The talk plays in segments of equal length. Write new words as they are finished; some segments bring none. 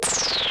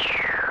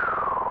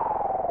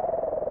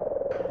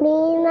Me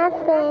and my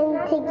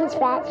friend take this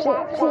rap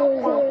shit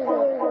seriously.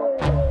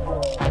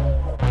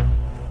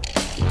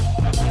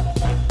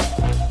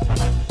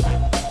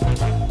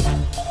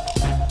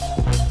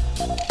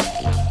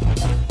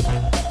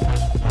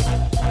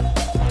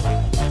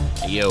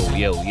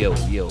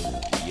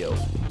 Yo.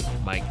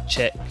 Mic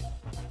check.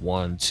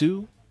 1,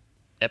 2.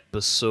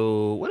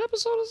 Episode. What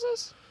episode is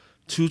this?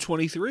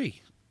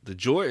 223. The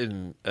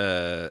Jordan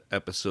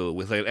episode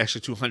with like an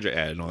extra 200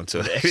 added on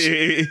to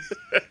it.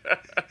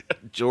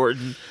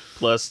 Jordan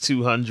plus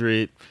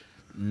 200.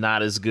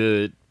 Not as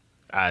good.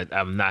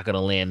 I'm not going to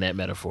land that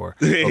metaphor.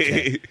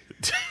 Okay.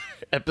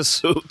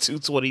 Episode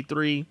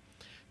 223.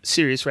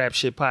 Serious Rap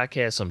Shit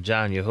Podcast. I'm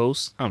John, your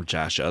host. I'm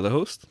Josh, the other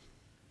host.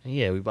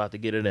 Yeah, we about to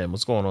get it in.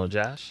 What's going on,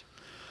 Josh?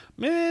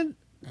 Man,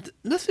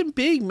 nothing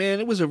big, man.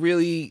 It was a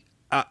really,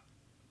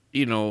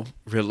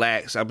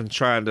 relaxed. I've been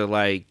trying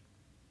to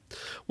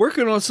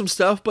working on some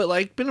stuff,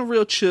 but been a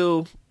real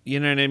chill. You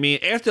know what I mean?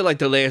 After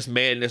the last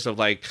madness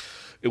of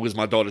it was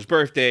my daughter's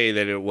birthday,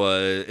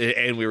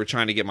 and we were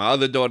trying to get my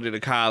other daughter to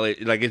college.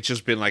 It's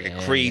just been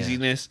a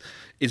craziness. Yeah.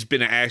 It's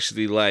been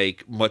actually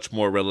much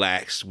more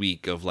relaxed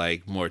week of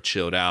more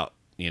chilled out.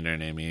 You know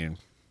what I mean?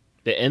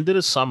 The end of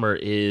the summer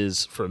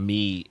is, for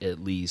me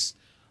at least,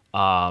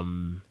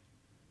 it's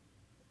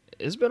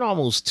been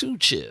almost too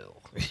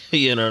chill.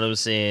 You know what I'm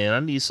saying? I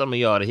need some of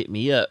y'all to hit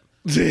me up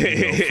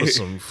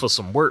for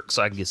some work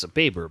so I can get some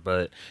paper.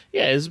 But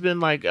yeah, it's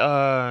been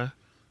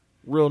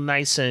real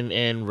nice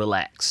and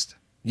relaxed.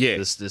 Yeah,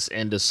 this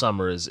end of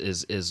summer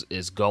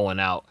is going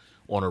out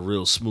on a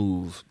real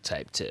smooth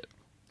type tip.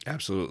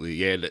 Absolutely,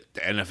 yeah. The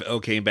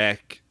NFL came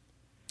back.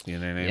 You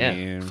know what I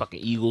mean? Fucking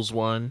Eagles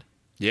won.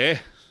 Yeah.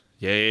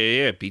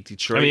 Beat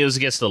Detroit. I mean, it was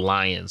against the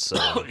Lions.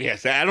 So.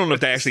 Yes, I don't know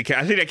if that actually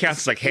counts. I think that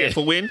counts as half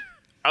a win.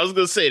 I was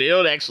going to say, they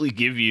don't actually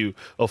give you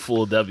a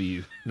full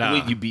W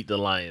when you beat the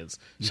Lions.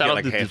 Shout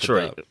out to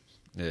Detroit.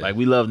 Yeah.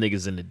 We love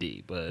niggas in the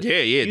D. But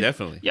yeah,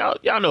 definitely.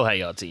 Y'all know how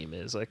y'all team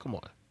is. Come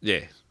on.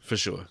 Yeah, for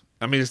sure.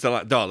 I mean, it's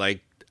the dog.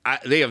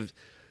 They have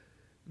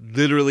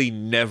literally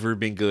never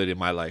been good in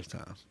my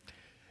lifetime.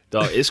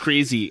 Dog, it's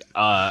crazy.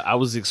 I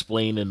was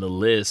explaining the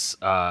list,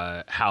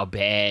 how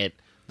bad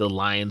the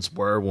Lions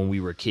were when we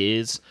were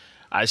kids.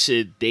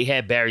 They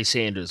had Barry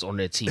Sanders on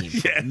their team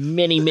for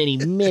many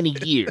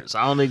years.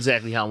 I don't know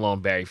exactly how long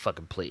Barry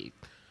fucking played,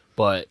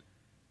 but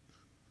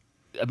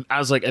I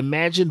was like,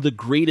 imagine the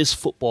greatest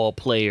football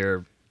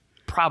player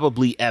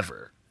probably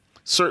ever,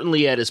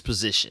 certainly at his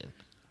position.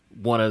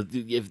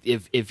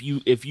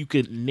 If you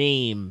could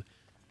name,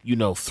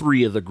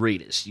 3 of the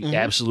greatest, you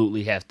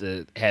absolutely have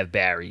to have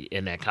Barry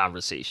in that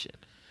conversation.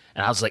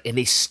 And I was like, and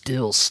they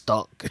still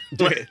stunk.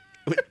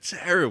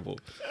 Terrible.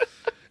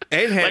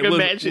 And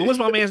what was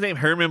my man's name?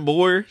 Herman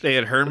Moore. They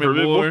had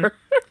Herman Moore.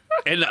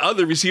 And the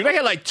other receiver. They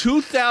had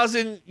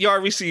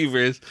 2,000-yard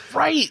receivers.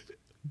 Right.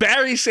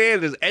 Barry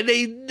Sanders. And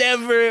they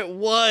never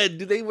won.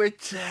 They were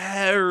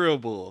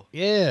terrible.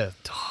 Yeah.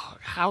 Dog,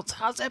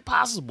 how's that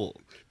possible?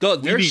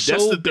 Dog, that's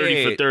the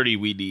 30 for 30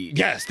 we need.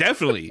 Yes,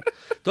 definitely.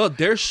 Dog,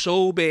 they're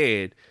so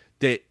bad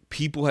that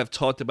people have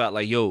talked about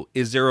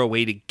is there a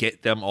way to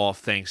get them off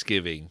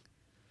Thanksgiving?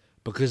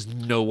 Because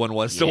no one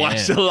wants to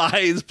watch the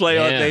Lions play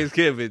on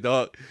Thanksgiving,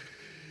 dog.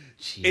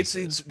 Why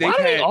do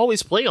they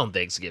always play on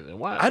Thanksgiving?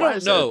 Why? I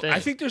don't know. I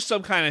think there's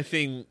some kind of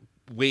thing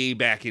way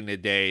back in the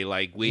day,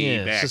 back.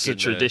 It's just a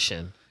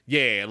tradition.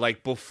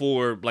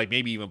 Before,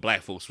 maybe even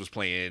black folks was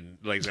playing,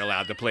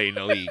 allowed to play in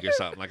the league or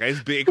something.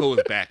 It goes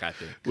back, I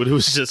think. But it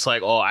was just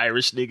all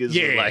Irish niggas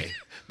with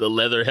the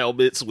leather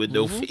helmets with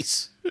no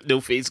face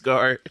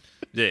guard.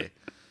 Yeah.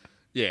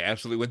 Yeah,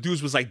 absolutely. When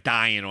dudes was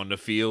dying on the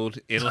field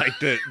in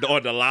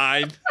on the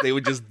line, they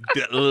would just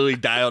literally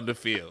die on the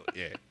field.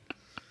 Yeah.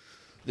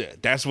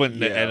 That's when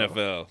the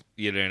NFL,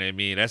 you know what I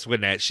mean? That's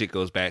when that shit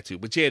goes back to.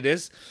 But I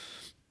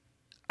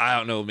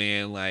don't know,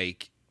 man.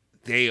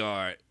 They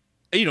are,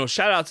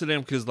 shout out to them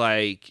because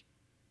they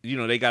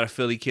got a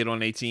Philly kid on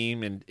their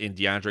team and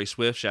DeAndre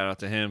Swift. Shout out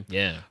to him.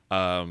 Yeah.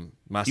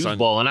 My he son was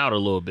balling out a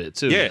little bit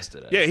too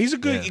yesterday. Yeah, he's a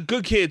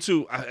good kid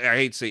too. I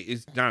hate to say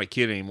he's not a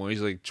kid anymore.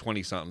 He's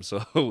 20 something,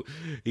 so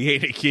he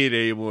ain't a kid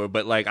anymore.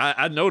 But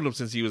I known him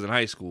since he was in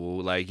high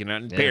school.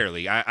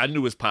 Barely. I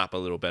knew his pop a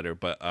little better,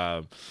 but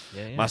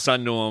my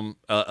son knew him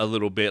a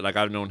little bit.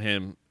 I've known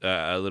him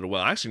a little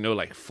well. I actually know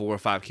 4 or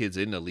 5 kids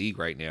in the league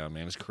right now.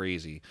 Man, it's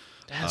crazy.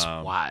 That's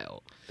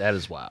wild. That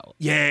is wild.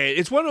 Yeah,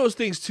 it's one of those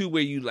things too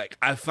where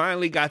I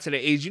finally got to the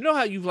age. You know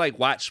how you've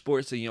watched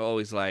sports and you're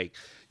always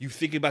you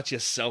think about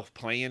yourself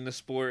playing the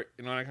sport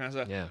and all that kind of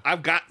stuff. Yeah.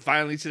 I've got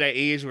finally to that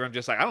age where I'm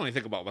just I don't even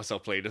think about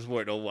myself playing the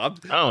sport no more.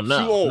 I'm too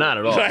old. Not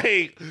at all.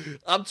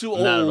 I'm too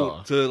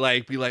old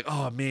to be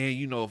oh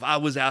man, if I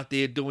was out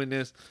there doing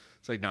this.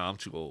 It's nah, I'm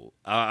too old.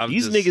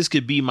 These niggas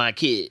could be my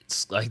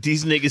kids.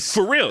 These niggas.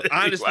 For real.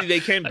 Honestly, they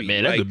can be.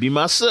 Man, that could be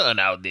my son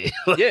out there.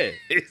 Yeah.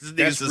 These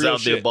niggas is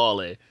out there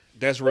balling.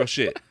 That's real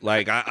shit.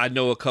 I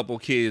know a couple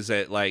kids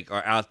that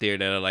are out there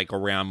that are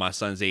around my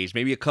son's age,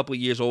 maybe a couple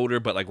years older,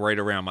 but right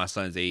around my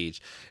son's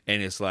age.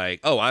 And it's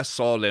I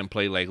saw them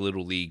play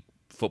little league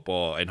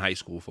football and high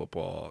school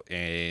football,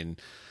 and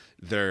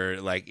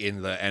they're like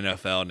in the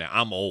NFL now.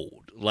 I'm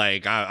old.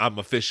 Like I'm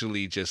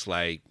officially just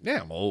like,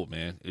 yeah, I'm old,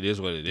 man. It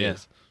is what it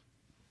is.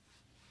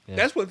 Yeah.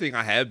 That's one thing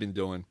I have been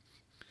doing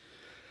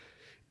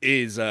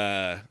is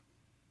not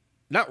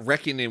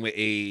reckoning with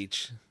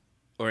age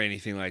or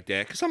anything like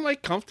that, because I'm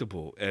like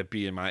comfortable at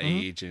being my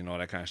age and all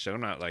that kind of shit.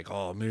 I'm not like,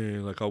 oh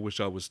man, like I wish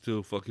I was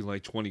still fucking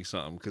like 20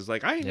 something, because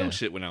like I ain't know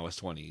shit when I was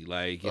 20.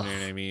 Like, you know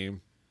what I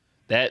mean?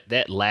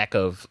 That lack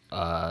of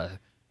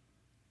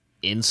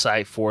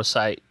insight,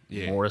 foresight,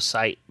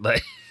 foresight,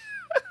 like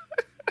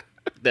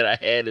that I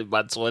had in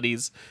my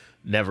 20s,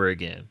 never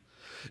again.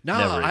 No,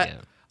 never again.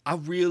 I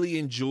really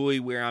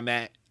enjoy where I'm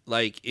at,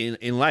 like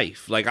in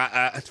life. Like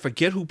I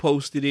forget who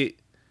posted it.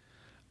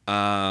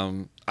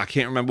 I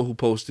can't remember who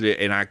posted it,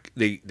 and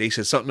they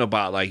said something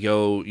about like,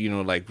 yo, you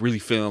know, like really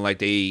feeling like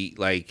they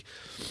like,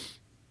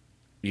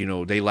 you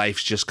know, they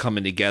life's just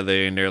coming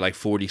together and they're like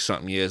 40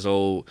 something years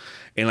old.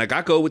 And like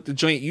I go with the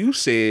joint you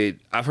said.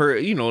 I've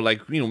heard, you know,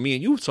 like, you know, me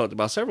and you talked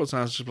about several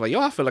times, just like, yo,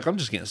 I feel like I'm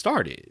just getting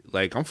started.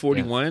 Like I'm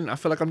 41. I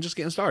feel like I'm just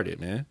getting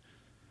started, man.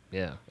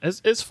 Yeah.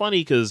 It's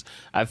funny because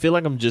I feel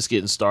like I'm just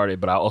getting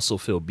started, but I also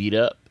feel beat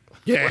up.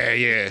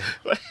 Yeah.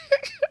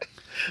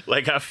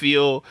 Like I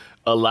feel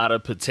a lot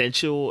of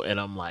potential, and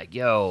I'm like,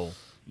 yo,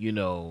 you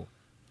know,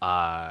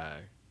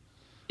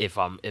 if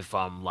I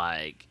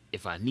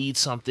need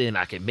something,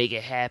 I can make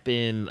it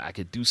happen. I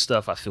could do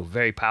stuff. I feel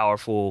very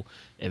powerful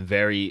and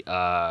very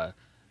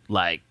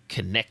like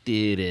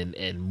connected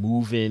and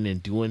moving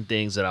and doing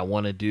things that I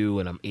want to do,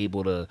 and I'm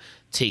able to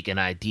take an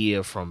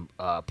idea from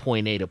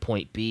point A to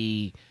point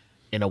B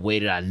in a way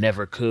that I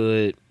never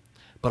could.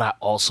 But I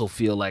also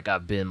feel like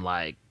I've been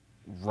like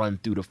run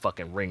through the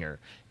fucking ringer,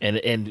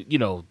 and you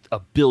know, a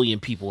billion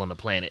people on the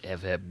planet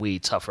have had way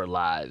tougher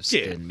lives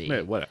than me.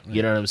 Man, whatever.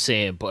 You know what I'm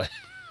saying? But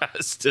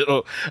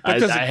still, but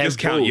doesn't I have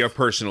discount both. your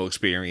personal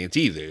experience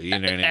either. You know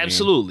what I mean?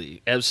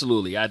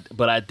 Absolutely.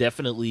 But I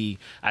definitely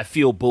I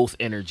feel both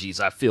energies.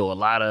 I feel a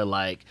lot of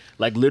like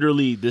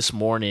literally this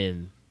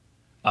morning,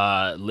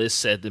 Liz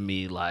said to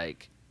me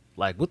like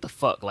what the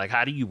fuck? Like,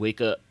 how do you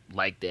wake up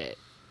like that?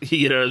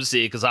 You know what I'm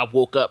saying? Because I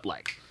woke up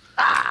like,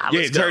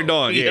 it turned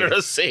on. You know what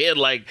I'm saying?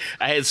 Like,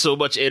 I had so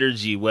much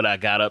energy when I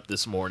got up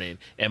this morning.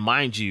 And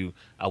mind you,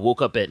 I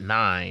woke up at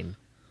 9.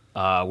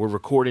 We're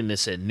recording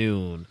this at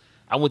noon.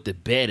 I went to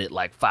bed at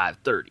like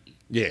 5:30.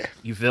 Yeah.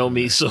 You feel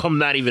me? So I'm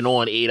not even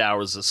on 8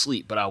 hours of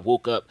sleep, but I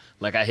woke up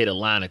like I hit a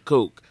line of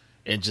coke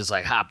and just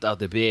like hopped out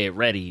the bed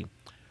ready.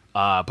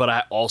 But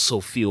I also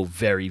feel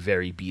very,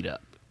 very beat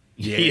up.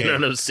 Yeah. You know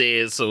what I'm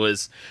saying? So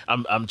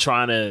I'm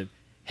trying to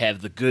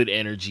have the good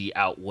energy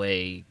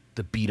outweigh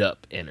the beat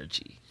up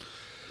energy,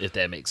 if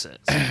that makes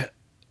sense.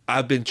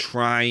 I've been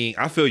trying.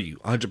 I feel you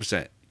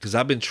 100%, because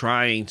I've been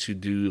trying to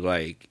do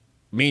like,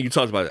 me and you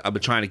talked about it. I've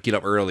been trying to get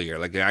up earlier.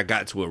 Like I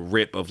got to a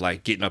rip of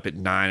like getting up at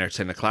 9 or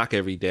 10 o'clock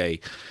every day.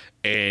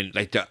 And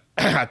like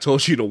I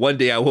told you, the one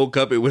day I woke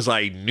up, it was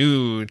like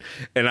noon,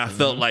 and I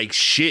felt like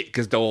shit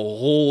because the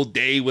whole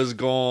day was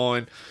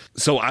gone.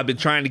 So I've been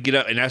trying to get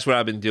up, and that's what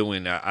I've been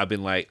doing. I've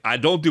been like, I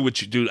don't do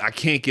what you do. I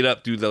can't get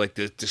up through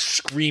the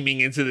screaming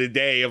into the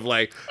day of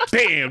like,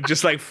 bam,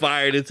 just like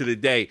fired into the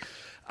day.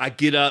 I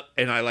get up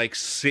and I like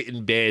sit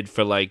in bed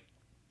for like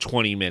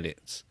 20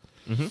 minutes,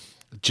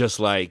 just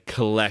like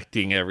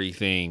collecting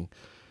everything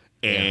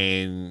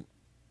and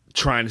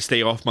trying to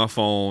stay off my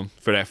phone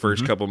for that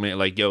first couple minutes.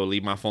 Like, yo,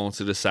 leave my phone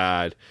to the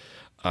side.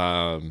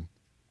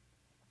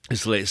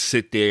 Just let it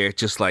sit there.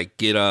 Just like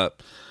get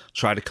up,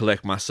 try to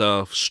collect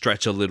myself,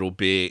 stretch a little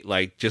bit,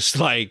 like just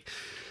like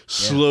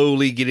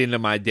slowly get into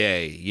my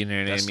day. You know what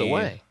I mean? That's the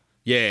way.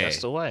 Yeah,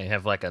 That's the way.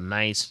 Have like a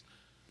nice,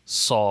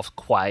 soft,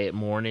 quiet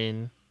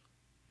morning,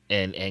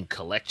 and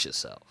collect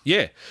yourself.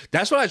 Yeah,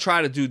 that's what I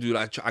try to do, dude.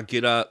 I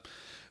get up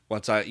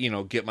once I, you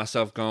know, get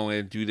myself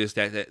going, do this,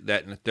 that,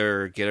 and the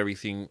third, get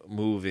everything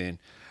moving.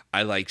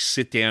 I like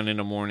sit down in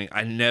the morning.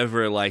 I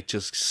never like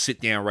just sit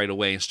down right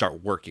away and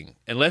start working,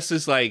 unless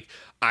it's like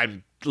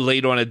I'm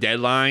late on a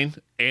deadline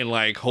and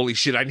like, holy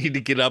shit, I need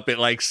to get up at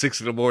like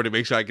 6 in the morning to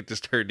make sure I get this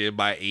turned in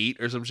by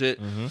 8 or some shit.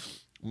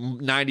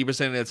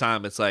 90% of the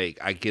time, it's like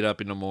I get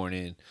up in the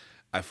morning,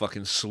 I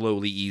fucking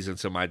slowly ease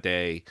into my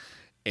day,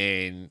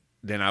 and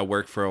then I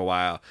work for a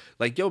while.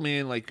 Like, yo,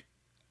 man, like,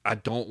 I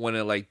don't want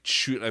to like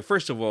shoot. Like,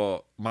 first of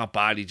all, my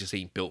body just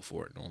ain't built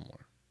for it no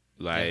more.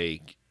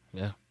 Like,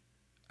 Yeah.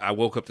 I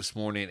woke up this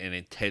morning in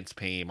intense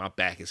pain. My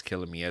back is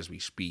killing me as we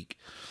speak.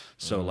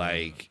 So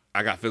like,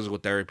 I got physical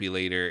therapy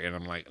later, and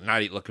I'm like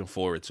not looking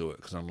forward to it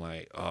because I'm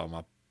like, oh,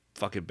 my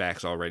fucking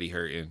back's already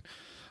hurting.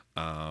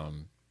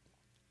 And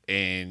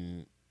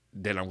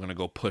then I'm gonna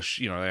go push.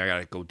 You know, I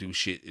gotta go do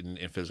shit in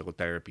physical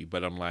therapy.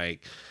 But I'm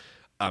like,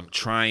 I'm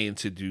trying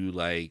to do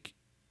like,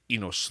 you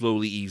know,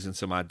 slowly ease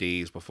into my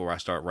days before I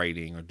start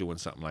writing or doing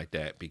something like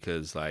that,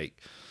 because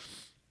like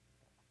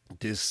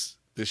this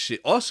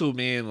shit. Also,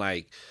 man,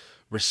 like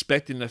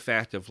respecting the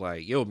fact of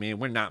like, yo, man,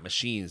 we're not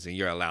machines and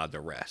you're allowed to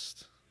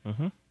rest.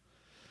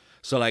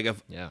 So like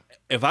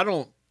if I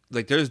don't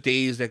like there's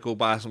days that go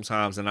by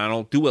sometimes and I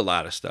don't do a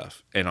lot of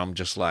stuff. And I'm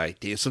just like,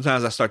 damn,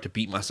 sometimes I start to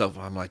beat myself.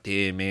 I'm like,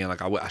 damn, man,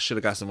 like I should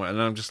have got somewhere.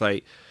 And I'm just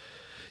like,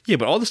 yeah,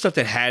 but all the stuff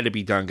that had to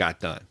be done got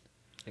done.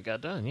 It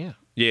got done, yeah.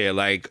 Yeah,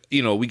 like,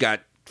 you know, we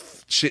got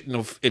shit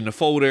in the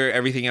folder.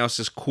 Everything else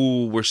is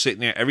cool. We're sitting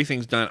there.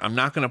 Everything's done. I'm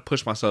not going to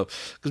push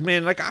myself. Because,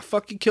 man, like, I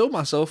fucking killed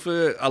myself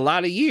for a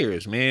lot of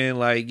years, man.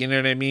 Like, you know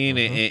what I mean?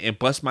 And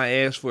bust my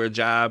ass for a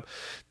job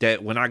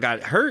that when I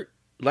got hurt,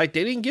 like,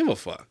 they didn't give a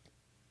fuck.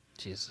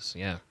 Jesus,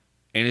 yeah.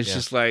 And it's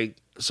just like,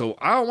 so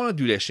I don't want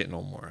to do that shit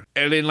no more.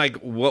 And then, like,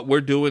 what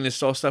we're doing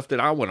is all stuff that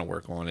I want to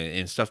work on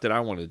and stuff that I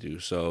want to do.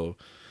 So,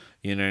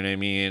 you know what I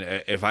mean?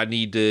 If I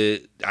need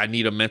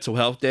a mental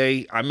health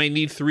day, I may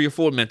need 3 or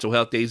 4 mental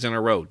health days in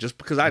a row just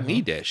because I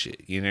need that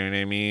shit. You know what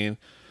I mean?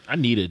 I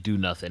need a do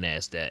nothing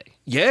ass day.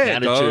 Yeah,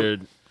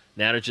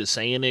 now that you're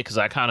saying it, because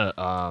I kind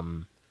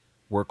of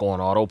work on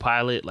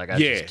autopilot. Like I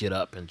just get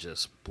up and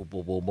just boom,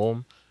 boom, boom,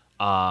 boom.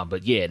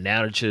 But yeah,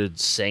 now that you're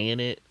saying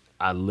it,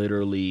 I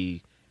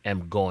literally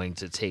am going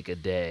to take a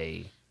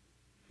day.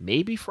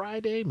 Maybe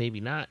Friday,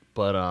 maybe not.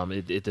 But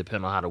it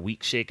depends on how the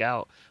week shake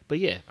out. But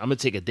yeah, I'm going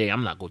to take a day.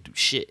 I'm not going to do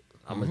shit.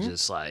 I'm going to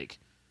just like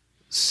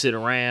sit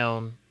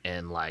around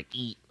and like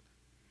eat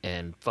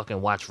and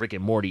fucking watch Rick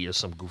and Morty or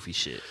some goofy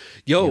shit.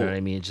 Yo. You know what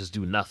I mean? Just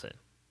do nothing.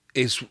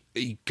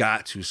 You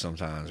got to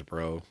sometimes,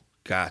 bro.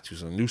 Got to.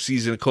 Some new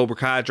season of Cobra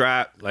Kai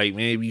drop. Like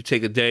maybe you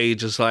take a day,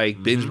 just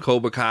like binge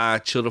Cobra Kai,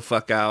 chill the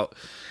fuck out,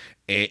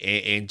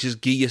 and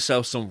just give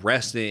yourself some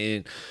rest.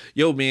 And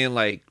yo, man,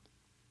 like,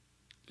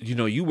 you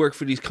know, you work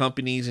for these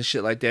companies and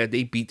shit like that.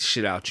 They beat the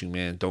shit out you,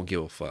 man. Don't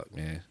give a fuck,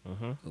 man.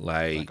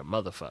 Like a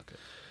motherfucker.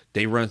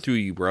 They run through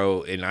you,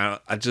 bro. And I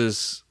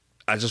just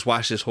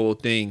watched this whole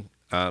thing.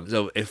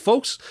 So if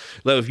folks,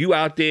 if you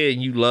out there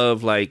and you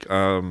love like,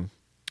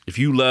 if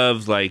you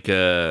love like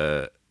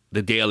The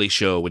Daily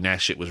Show when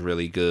that shit was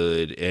really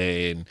good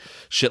and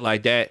shit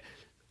like that,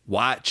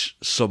 watch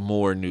Some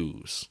More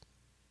News.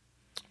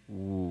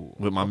 Ooh,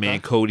 with my man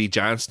Cody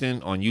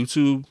Johnston on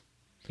YouTube.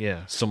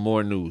 Yeah. Some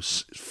More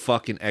News.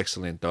 Fucking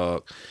excellent,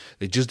 dog.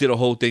 They just did a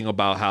whole thing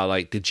about how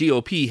like the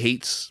GOP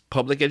hates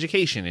public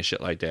education and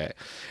shit like that.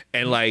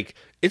 And like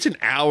it's an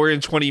hour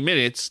and 20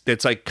 minutes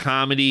that's like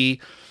comedy,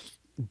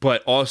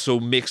 but also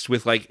mixed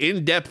with like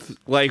in-depth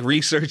like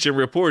research and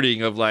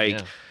reporting of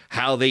like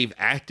how they've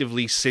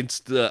actively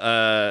since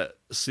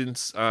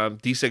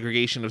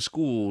desegregation of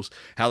schools,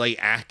 how they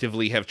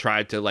actively have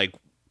tried to like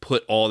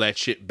put all that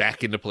shit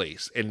back into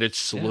place, and it's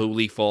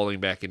slowly falling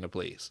back into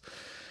place.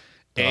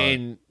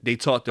 And they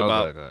talked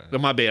about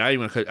my bad. I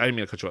didn't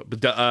mean to cut you off,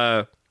 but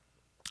I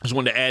just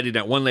wanted to add in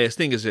that one last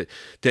thing is that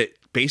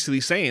basically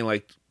saying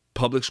like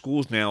public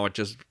schools now are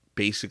just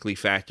basically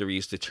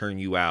factories to turn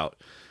you out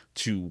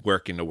to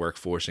work in the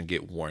workforce and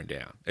get worn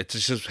down.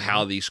 It's just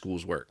how these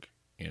schools work.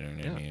 You know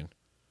what I mean?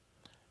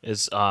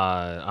 It's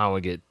I don't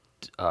want to get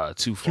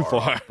too far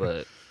off,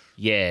 but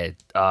yeah,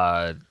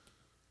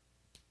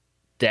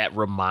 that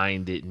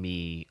reminded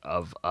me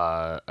of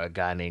a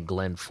guy named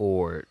Glenn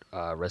Ford.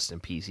 Rest in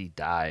peace. He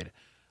died,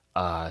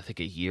 I think,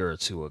 a year or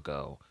two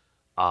ago.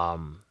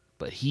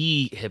 But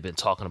he had been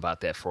talking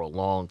about that for a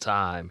long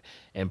time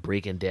and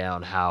breaking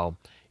down how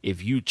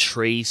if you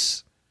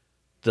trace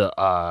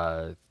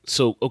the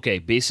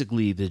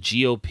basically the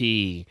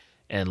GOP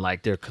and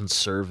like their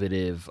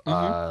conservative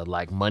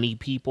like money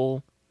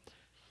people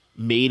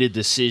made a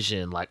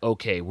decision like,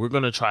 okay, we're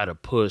gonna try to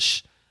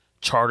push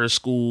charter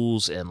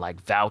schools and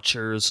like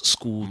vouchers,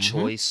 school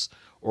choice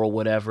or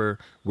whatever.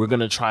 We're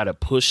going to try to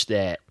push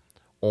that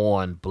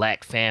on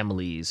black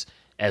families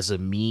as a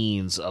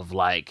means of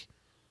like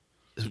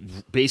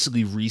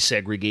basically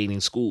resegregating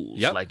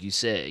schools, like you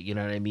said, you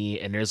know what I mean?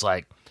 And there's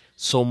like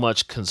so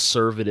much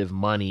conservative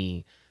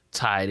money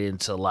tied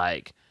into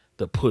like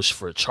the push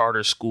for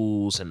charter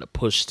schools and the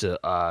push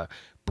to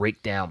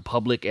break down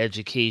public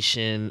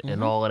education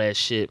and all of that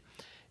shit.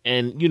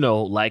 And, you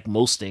know, like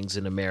most things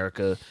in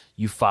America,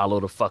 you follow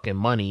the fucking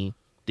money,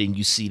 then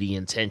you see the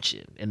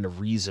intention and the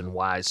reason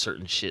why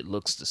certain shit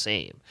looks the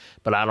same.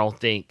 But I don't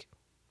think,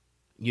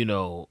 you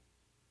know,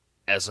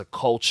 as a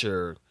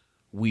culture,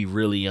 we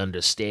really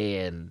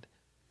understand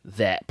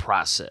that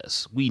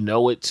process. We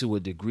know it to a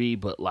degree,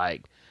 but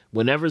like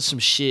whenever some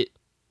shit,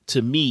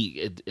 to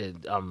me,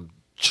 I'm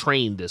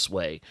trained this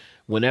way.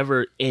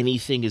 Whenever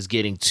anything is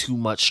getting too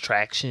much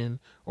traction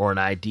or an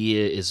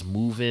idea is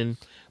moving,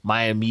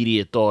 my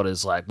immediate thought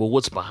is like, well,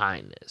 what's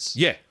behind this?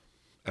 Yeah.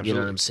 Absolutely. You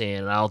know what I'm saying?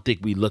 And I don't think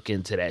we look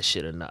into that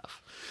shit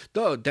enough.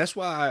 Though that's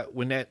why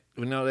when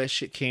all that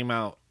shit came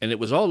out and it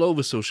was all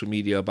over social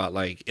media about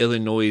like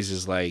Illinois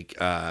is like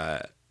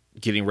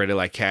getting rid of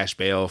like cash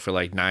bail for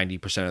like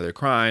 90% of their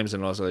crimes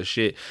and all this other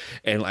shit,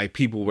 and like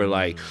people were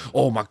like,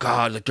 oh my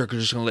god, like they're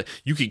just gonna let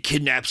you can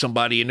kidnap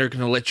somebody and they're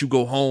gonna let you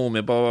go home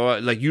and blah blah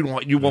blah, like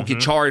you won't get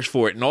charged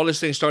for it, and all this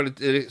thing started,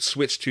 it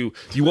switched to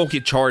you won't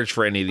get charged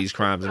for any of these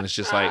crimes, and it's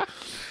just like,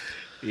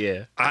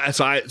 Yeah.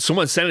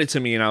 Someone sent it to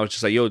me, and I was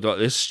just like, "Yo, dog,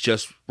 this is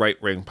just right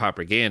wing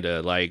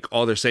propaganda. Like,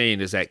 all they're saying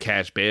is that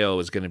cash bail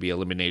is going to be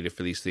eliminated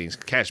for these things.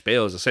 Cash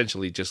bail is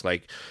essentially just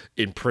like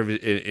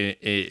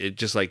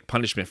just like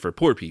punishment for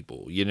poor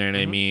people. You know what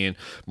I mean?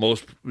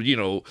 Most,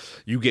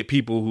 you get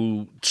people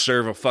who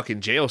serve a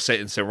fucking jail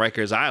sentence in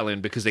Rikers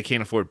Island because they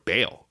can't afford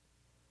bail.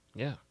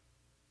 Yeah.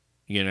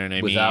 You know what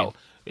I mean?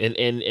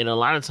 And a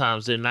lot of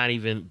times they're not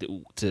even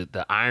to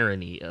the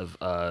irony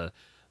of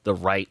the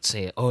right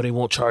saying, oh, they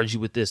won't charge you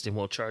with this, they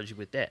won't charge you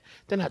with that.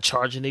 They're not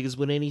charging niggas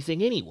with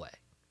anything anyway.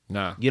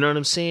 Nah. You know what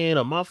I'm saying?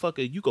 A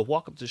motherfucker, you could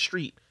walk up the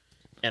street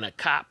and a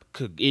cop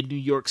could, in New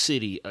York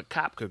City, a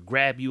cop could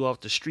grab you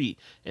off the street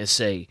and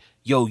say,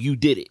 yo, you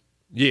did it.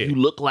 Yeah. You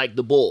look like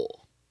the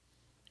bull.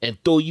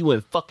 And throw you in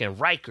fucking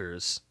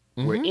Rikers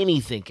where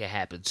anything can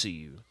happen to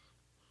you.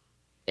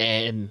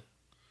 And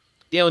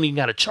they don't even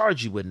got to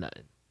charge you with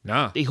nothing.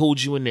 Nah. They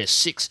hold you in there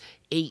 6,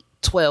 8,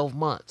 12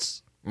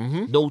 months.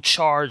 No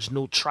charge,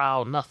 no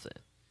trial, nothing.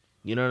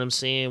 You know what I'm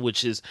saying?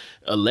 Which is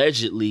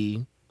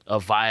allegedly a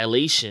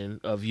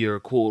violation of your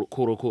quote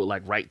unquote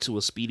like right to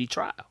a speedy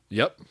trial.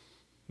 Yep.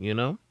 You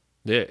know?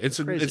 Yeah, it's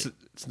a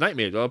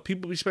nightmare, dog.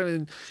 People be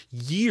spending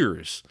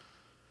years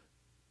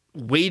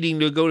waiting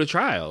to go to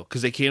trial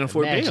because they can't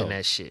afford Imagine bail.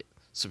 that shit.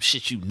 Some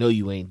shit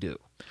you ain't do.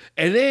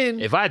 And then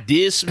If I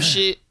did some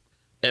shit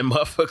and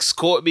motherfuckers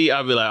caught me,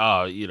 I'd be like,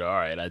 oh, all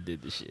right, I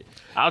did this shit.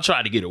 I'll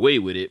try to get away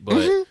with it,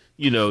 but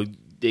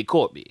they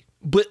caught me.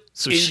 but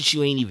Some shit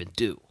you ain't even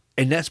do.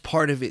 and that's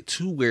part of it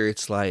too, where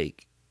it's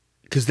like,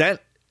 because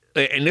that,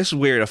 and this is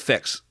where it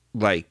affects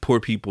like poor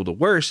people the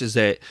worst, is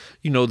that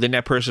then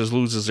that person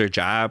loses their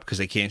job because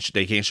they can't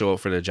show up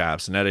for their job,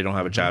 so now they don't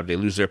have a job, they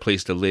lose their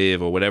place to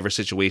live or whatever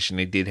situation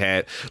they did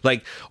have.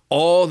 Like,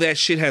 all that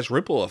shit has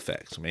ripple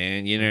effects,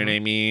 man. You know what I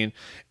mean?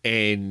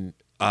 And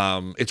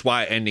it's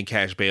why ending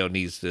cash bail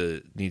needs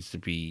to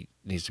be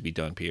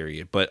done,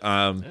 period. But before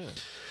I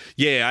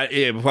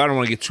don't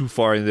want to get too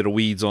far into the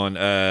weeds on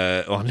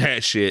that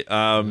shit.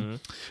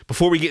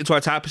 Before we get into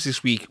our topics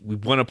this week, we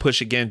want to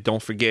push again.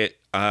 Don't forget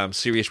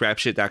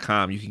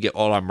SeriousRapShit.com. You can get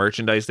all our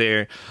merchandise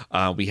there.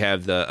 We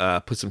have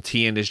the put some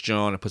tea in this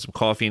joint and put some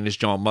coffee in this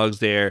joint mugs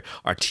there.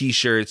 Our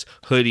t-shirts,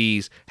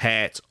 hoodies,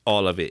 hats,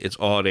 all of it. It's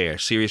all there.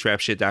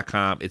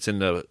 SeriousRapShit.com. It's in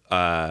the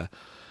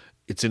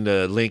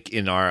link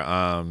in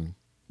our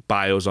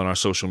bios on our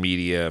social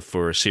media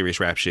for Serious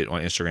Rap Shit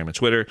on Instagram and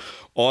Twitter.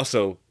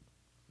 Also,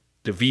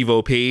 the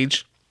Vivo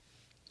page.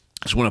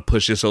 Just want to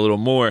push this a little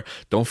more.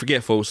 Don't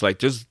forget, folks, like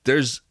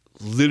there's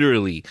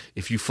literally,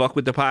 if you fuck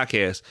with the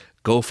podcast,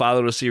 go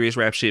follow the Serious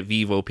Rap Shit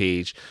Vivo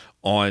page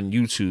on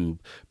YouTube,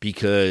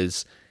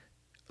 because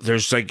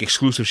there's like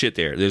exclusive shit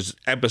there. There's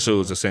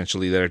episodes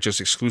essentially that are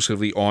just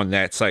exclusively on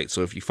that site.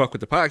 So if you fuck with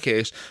the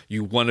podcast,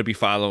 you want to be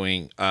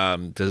following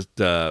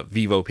the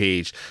Vivo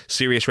page,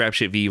 Serious Rap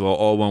Shit Vivo,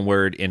 all one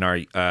word, in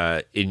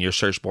your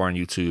search bar on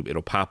YouTube.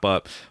 It'll pop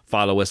up.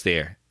 Follow us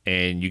there,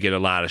 and you get a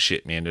lot of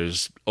shit, man.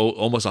 There's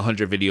almost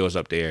 100 videos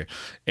up there,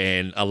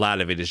 and a lot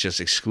of it is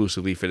just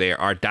exclusively for there.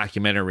 Our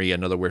documentary,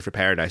 Another Word for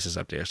Paradise, is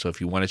up there. So if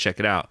you want to check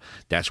it out,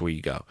 that's where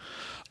you go.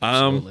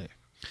 Absolutely.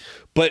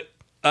 But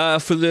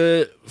for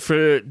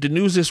the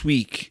news this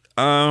week,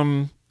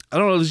 I don't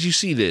know, did you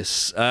see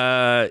this?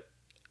 Egon,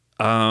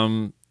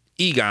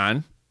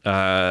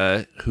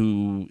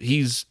 who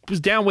was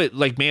down with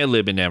like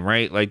Madlib and them,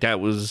 right? Like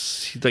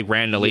he like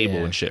ran the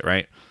label and shit,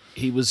 right?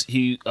 He was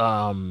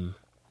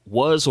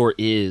or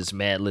is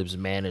Madlib's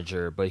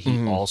manager, but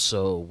he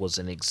also was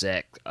an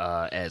exec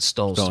at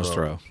Stone's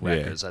Throw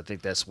Records. I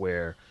think that's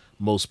where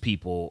most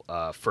people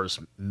first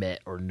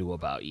met or knew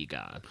about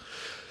Egon.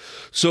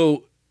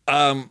 So,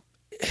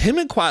 him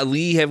and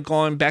Kweli have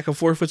gone back and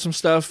forth with some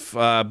stuff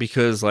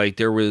because like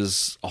there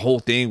was a whole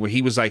thing where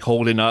he was like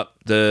holding up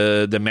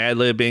the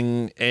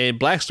Madlib and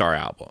Black Star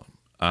album.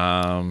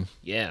 Kweli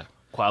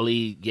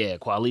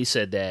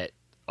said that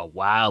a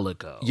while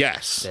ago.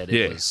 Yes, that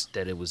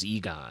it was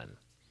Egon.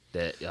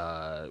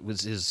 That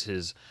was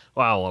his.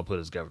 Well, I don't want to put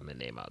his government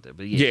name out there,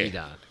 but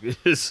Egon.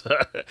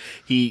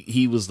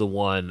 he was the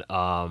one.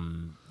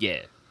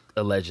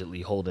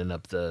 Allegedly holding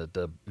up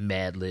the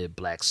Madlib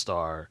Black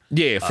Star.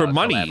 For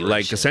money,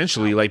 like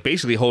essentially, like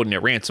basically holding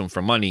it ransom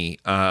for money.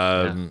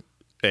 And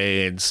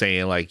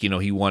saying like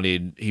he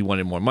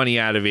wanted more money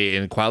out of it,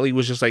 and Kweli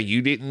was just like,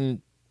 you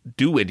didn't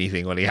do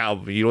anything on the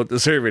album. You don't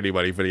deserve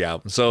anybody for the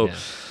album. So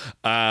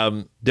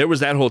there was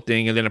that whole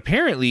thing, and then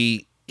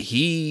apparently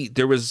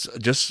there was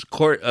just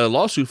a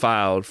lawsuit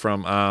filed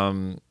from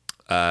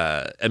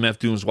MF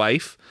Doom's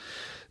wife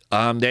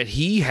that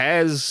he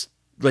has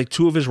like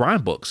 2 of his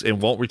rhyme books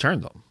and won't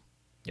return them.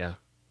 Yeah,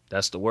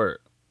 that's the word.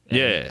 And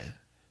yeah,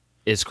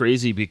 it's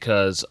crazy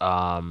because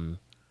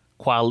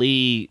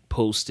Kweli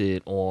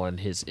posted on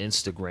his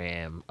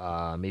Instagram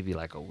maybe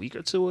like a week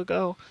or 2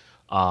 ago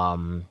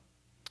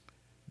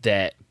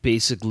that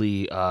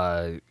basically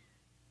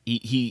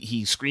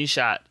he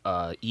screenshot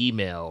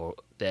email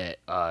that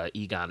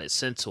Egon had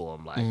sent to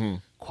him, like,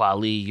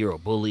 Kweli, you're a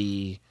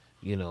bully,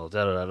 you know,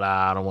 da da da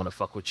da. I don't want to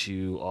fuck with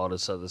you. All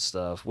this other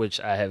stuff, which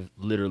I have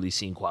literally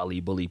seen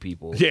Kweli bully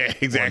people. Yeah,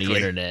 exactly. On the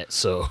internet.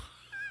 So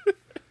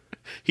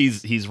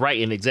he's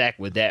right and exact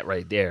with that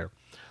right there.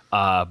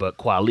 But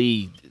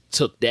Kweli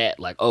took that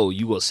like, oh,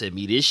 you gonna send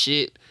me this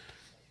shit?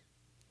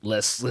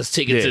 Let's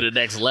take it to the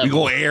next level.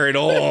 We gonna air it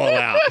all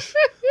out.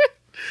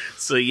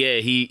 So yeah,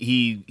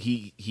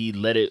 he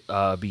let it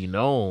be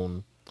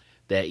known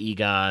that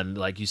Egon,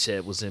 like you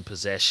said, was in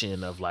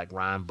possession of like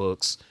rhyme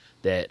books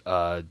that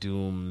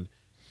Doom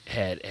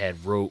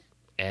had wrote,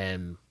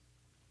 and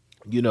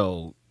you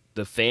know,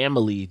 the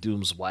family,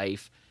 Doom's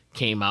wife,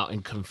 came out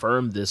and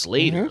confirmed this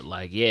later. Mm-hmm.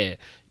 Like, yeah,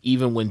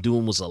 even when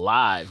Doom was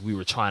alive, we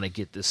were trying to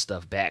get this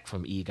stuff back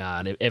from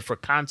Egon. And for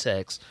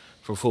context,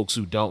 for folks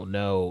who don't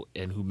know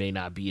and who may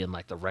not be in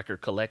like the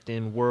record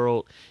collecting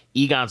world,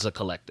 Egon's a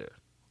collector,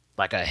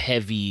 like a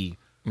heavy,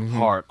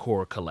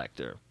 hardcore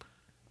collector.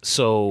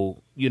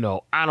 So, you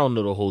know, I don't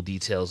know the whole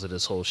details of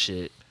this whole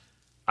shit.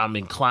 I'm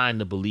inclined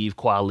to believe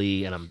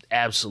Kweli, and I'm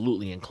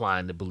absolutely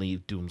inclined to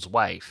believe Doom's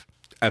wife.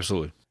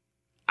 Absolutely.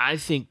 I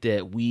think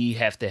that we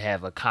have to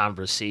have a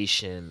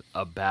conversation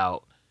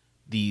about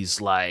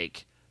these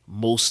like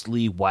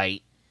mostly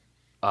white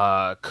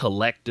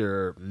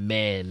collector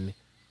men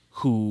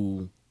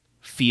who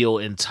feel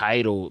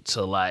entitled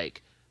to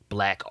like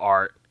black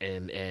art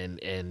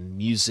and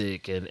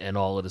music and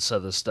all of this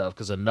other stuff.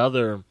 Because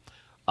another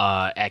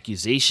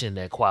accusation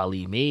that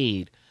Kweli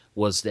made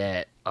was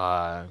that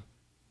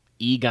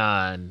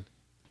Egon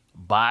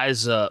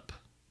buys up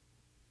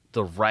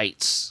the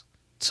rights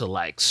to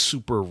like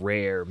super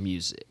rare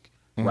music,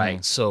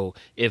 right? So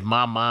if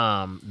my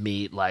mom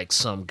made like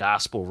some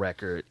gospel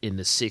record in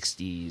the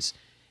 60s,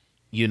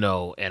 you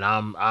know, and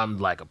I'm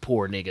like a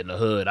poor nigga in the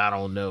hood, I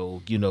don't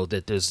know, you know,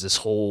 that there's this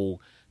whole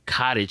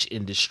cottage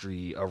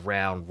industry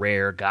around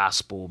rare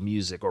gospel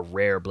music or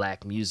rare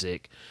black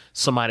music.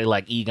 Somebody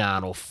like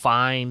Egon will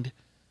find,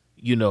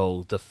 you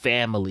know, the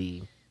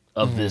family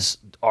of this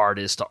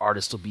artist. The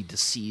artist will be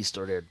deceased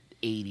or they're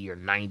 80 or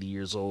 90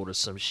 years old or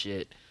some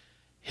shit.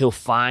 He'll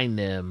find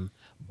them,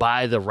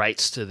 buy the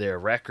rights to their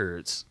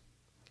records,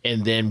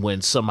 and then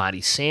when somebody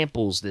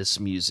samples this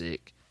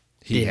music,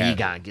 then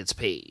Egon gets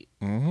paid.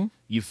 Mm-hmm.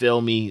 You feel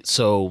me?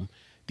 So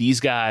these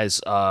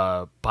guys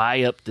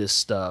buy up this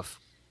stuff,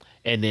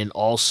 and then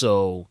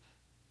also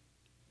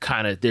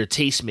kind of they're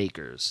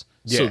tastemakers,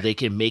 so they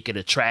can make it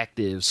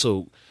attractive.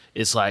 So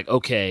it's like,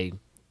 okay,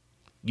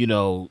 you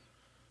know,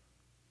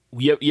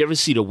 you ever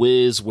see The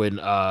Wiz when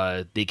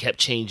they kept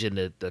changing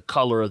the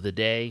color of the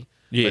day?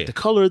 Yeah. Like the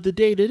color of the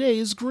day today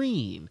is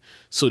green.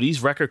 So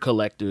these record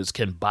collectors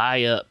can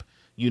buy up,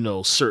 you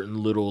know,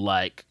 certain little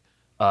like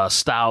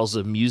styles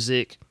of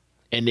music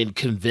and then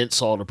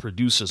convince all the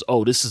producers,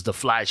 oh, this is the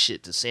fly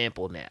shit to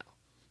sample now.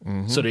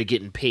 Mm-hmm. So they're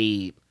getting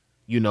paid,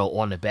 you know,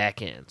 on the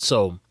back end.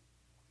 So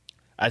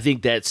I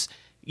think that's,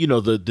 you know,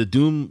 the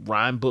Doom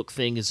rhyme book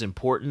thing is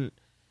important.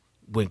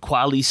 When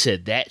Kweli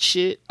said that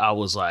shit, I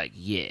was like,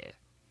 yeah,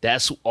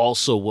 that's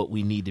also what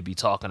we need to be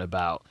talking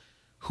about.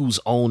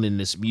 Who's owning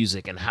this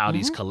music and how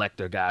these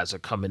collector guys are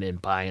coming in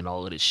buying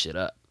all of this shit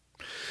up.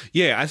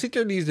 Yeah, I think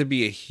there needs to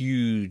be a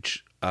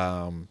huge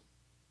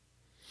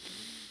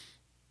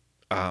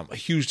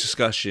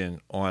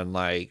discussion on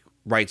like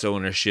rights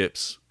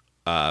ownerships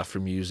for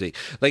music.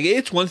 Like,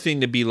 it's one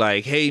thing to be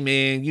like, hey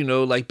man, you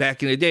know, like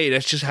back in the day,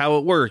 that's just how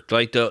it worked.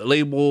 Like the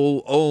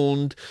label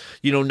owned,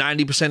 you know,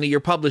 90% of your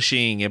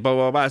publishing and blah,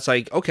 blah, blah. It's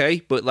like, okay,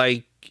 but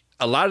like,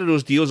 a lot of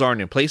those deals aren't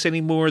in place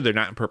anymore. They're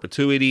not in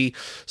perpetuity.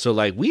 So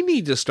like we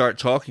need to start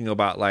talking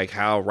about like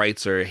how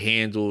rights are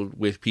handled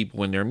with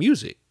people in their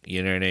music.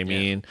 You know what I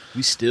mean?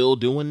 We still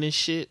doing this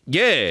shit?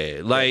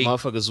 Yeah. Like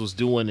motherfuckers was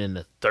doing in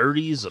the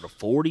 30s or the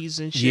 40s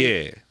and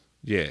shit. Yeah.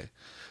 Yeah.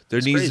 There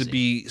needs to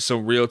be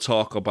some real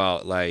talk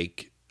about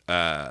like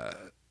where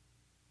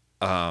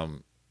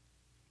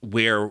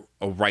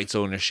a rights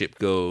ownership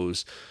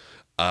goes.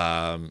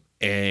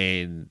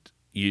 And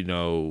you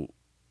know,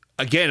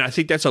 again, I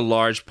think that's a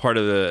large part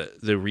of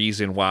the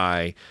reason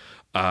why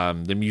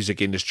the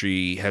music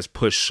industry has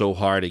pushed so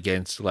hard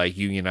against like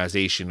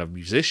unionization of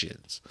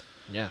musicians.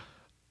 Yeah.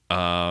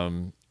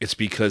 It's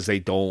because they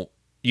don't,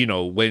 you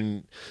know,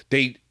 when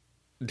they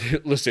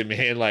listen,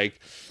 man,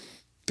 like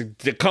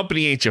the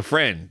company ain't your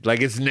friend.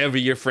 Like it's never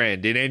your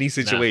friend in any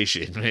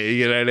situation. Nah.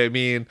 You know what I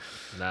mean?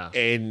 Nah.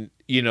 And,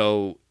 you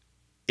know,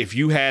 if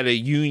you had a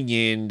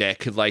union that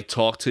could like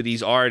talk to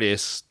these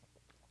artists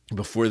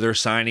before they're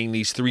signing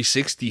these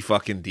 360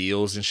 fucking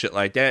deals and shit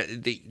like that,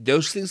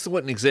 those things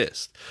wouldn't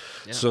exist.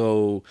 Yeah.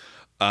 So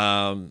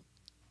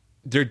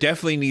there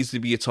definitely needs to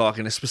be a talk,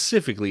 and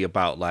specifically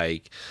about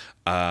like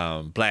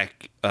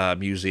black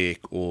music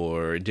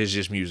or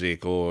indigenous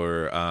music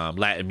or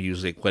Latin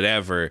music,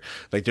 whatever.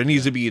 Like there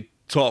needs to be a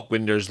talk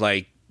when there's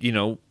like, you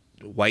know,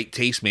 white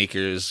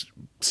tastemakers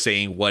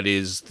saying what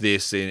is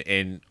this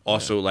and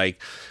also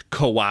like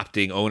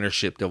co-opting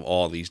ownership of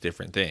all these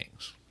different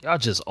things. Y'all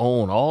just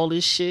own all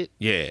this shit.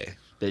 Yeah.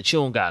 That you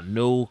don't got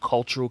no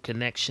cultural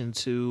connection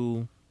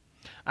to.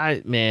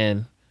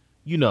 Man,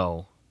 you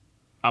know,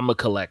 I'm a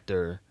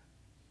collector.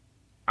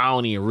 I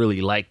don't even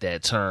really like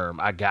that term.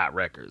 I got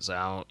records.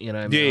 I don't, you know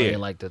what I mean? Yeah. I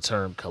didn't like the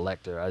term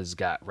collector. I just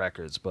got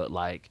records. But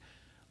like,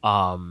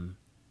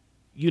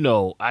 you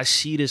know, I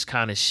see this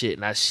kind of shit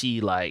and I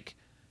see like,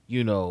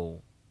 you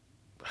know,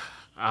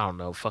 I don't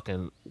know,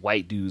 fucking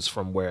white dudes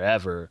from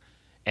wherever,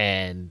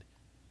 and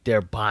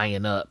they're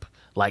buying up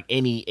like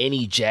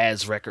any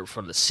jazz record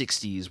from the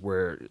 60s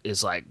where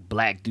it's like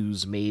black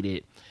dudes made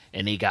it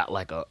and they got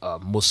like a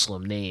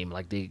Muslim name,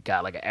 like they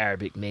got like an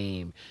Arabic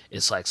name.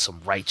 It's like some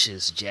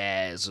righteous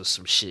jazz or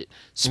some shit,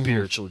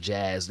 spiritual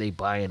jazz. They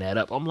buying that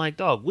up. I'm like,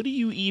 dog, what are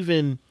you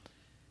even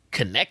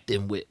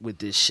connecting with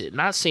this shit?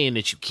 Not saying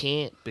that you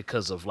can't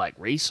because of like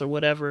race or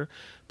whatever,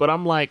 but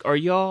I'm like, are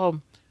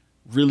y'all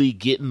really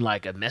getting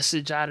like a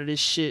message out of this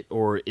shit,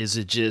 or is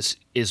it just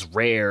it's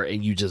rare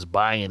and you just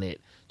buying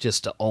it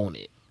just to own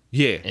it?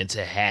 Yeah. And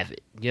to have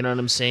it. You know what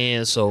I'm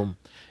saying? So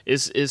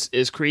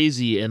it's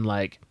crazy, and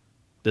like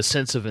the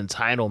sense of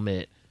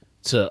entitlement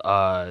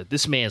to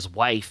this man's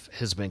wife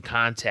has been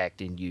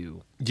contacting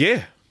you.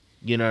 Yeah.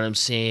 You know what I'm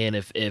saying?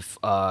 If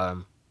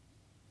and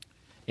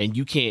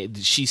you can't,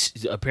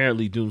 she's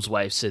apparently Doom's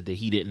wife said that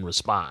he didn't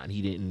respond.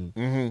 He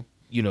didn't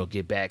you know,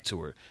 get back to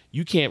her.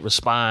 You can't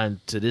respond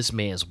to this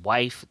man's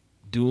wife,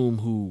 Doom,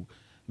 who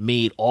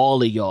made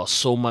all of y'all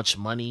so much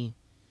money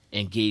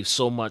and gave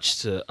so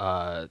much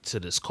to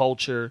this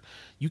culture.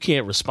 You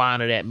can't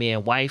respond to that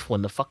man's wife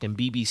when the fucking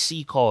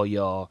BBC call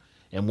y'all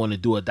and want to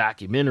do a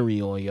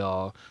documentary on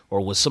y'all,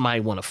 or when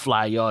somebody want to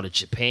fly y'all to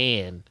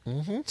Japan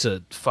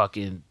to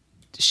fucking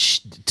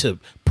to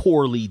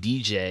poorly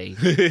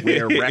DJ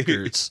rare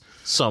records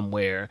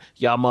somewhere.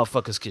 Y'all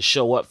motherfuckers can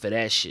show up for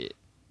that shit.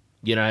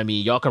 You know what I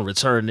mean? Y'all can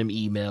return them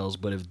emails,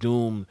 but if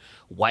Doom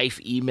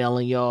wife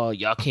emailing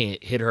y'all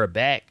can't hit her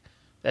back.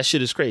 That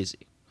shit is crazy.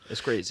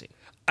 It's crazy.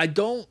 I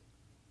don't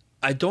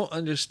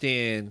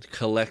understand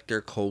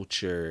collector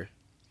culture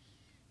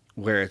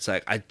where it's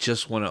like, I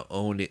just want to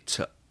own it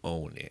to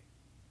own it.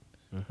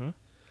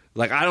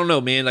 Like, I don't know,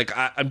 man. Like,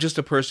 I'm just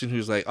a person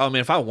who's like, oh, man,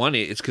 if I want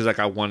it, it's because, like,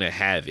 I want to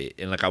have it.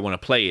 And, like, I want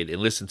to play it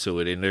and listen to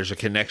it. And there's a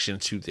connection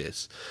to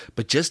this.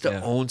 But just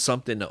to own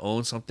something,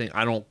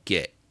 I don't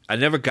get. I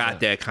never got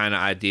that kind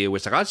of idea where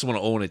it's like, I just want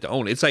to own it to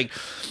own it. It's like,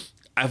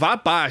 if I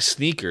buy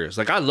sneakers,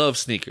 like, I love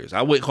sneakers.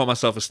 I wouldn't call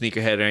myself a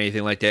sneakerhead or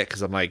anything like that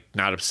because I'm, like,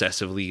 not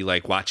obsessively,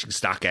 like, watching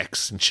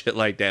StockX and shit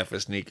like that for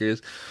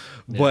sneakers.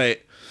 Yeah.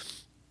 But,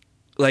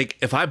 like,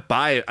 if I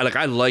buy it, like,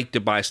 I like to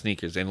buy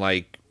sneakers. And,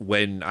 like,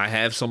 when I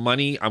have some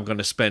money, I'm going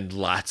to spend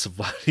lots of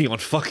money on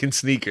fucking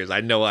sneakers.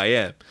 I know I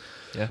am.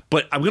 Yeah.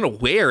 But I'm going to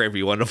wear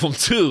every one of them,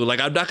 too.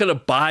 Like, I'm not going to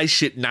buy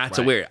shit not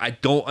to wear. I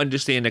don't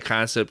understand the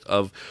concept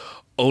of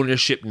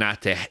ownership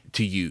not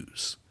to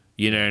use.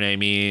 You know what I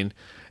mean?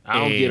 I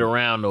don't get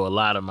around to a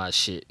lot of my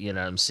shit, you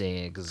know what I'm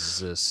saying? Because it's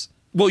just...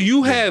 Well,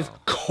 you have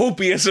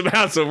copious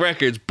amounts of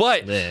records,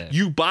 but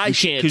you buy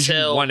shit because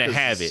you want to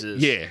have it.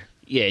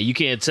 Yeah, you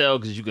can't tell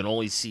because you can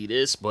only see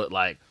this, but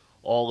like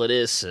all of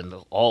this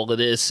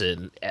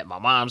and at my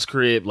mom's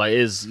crib, like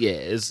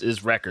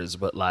it's records,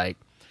 but like,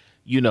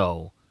 you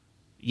know,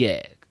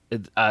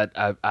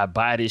 I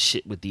buy this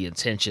shit with the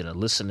intention of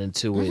listening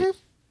to it.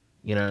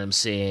 You know what I'm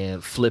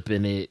saying?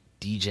 Flipping it,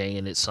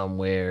 DJing it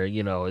somewhere.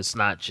 You know, it's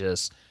not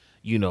just,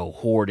 you know,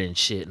 hoarding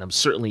shit. And I'm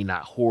certainly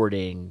not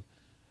hoarding,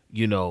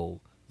 you know,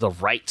 the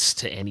rights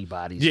to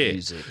anybody's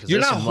music.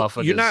 You're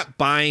not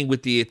buying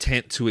with the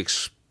intent to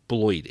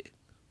exploit it.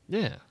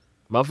 Yeah.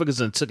 Motherfuckers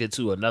done took it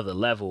to another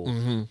level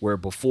where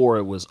before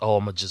it was,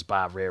 I'm going to just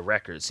buy rare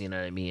records. You know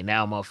what I mean?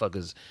 Now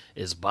motherfuckers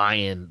is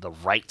buying the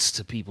rights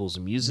to people's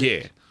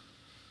music. Yeah.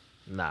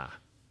 Nah.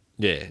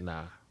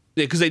 Yeah,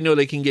 because they know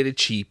they can get it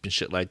cheap and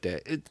shit like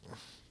that.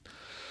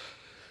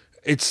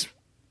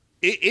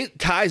 It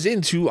ties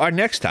into our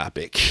next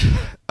topic,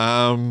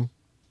 and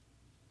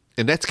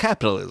that's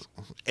capitalism.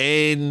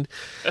 And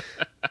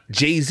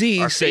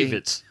Jay-Z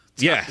saying,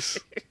 yes,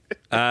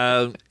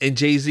 and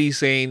Jay-Z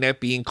saying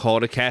that being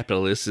called a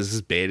capitalist is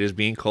as bad as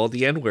being called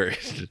the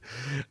N-word.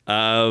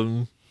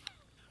 I've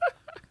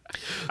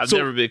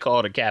never been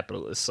called a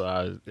capitalist, so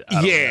I don't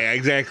know.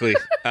 Exactly.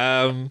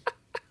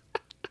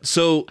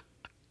 So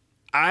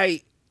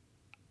I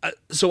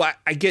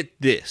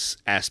get this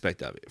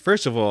aspect of it.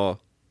 First of all,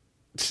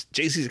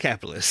 Jay-Z's a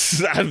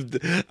capitalist.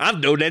 I've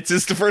known that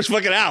since the first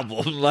fucking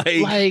album.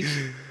 Like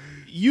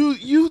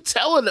you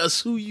telling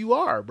us who you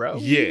are, bro.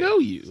 Yeah. We know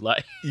you.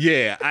 Like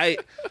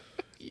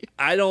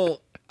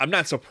I'm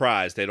not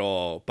surprised at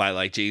all by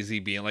like Jay-Z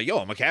being like, yo,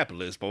 I'm a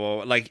capitalist, blah, blah,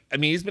 blah. Like, I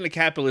mean, he's been a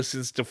capitalist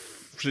since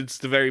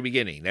the very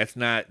beginning.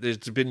 There's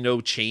been no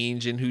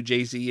change in who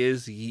Jay-Z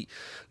is.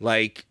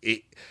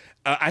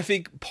 I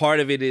think part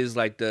of it is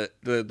like the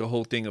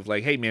whole thing of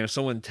like, hey man, if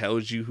someone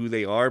tells you who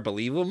they are,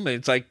 believe them. And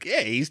it's like,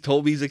 yeah, he's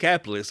told me he's a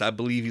capitalist. I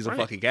believe he's a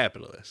fucking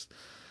capitalist.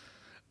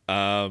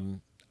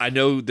 I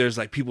know there's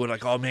like people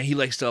like, oh man, he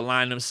likes to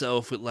align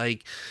himself with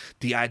like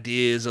the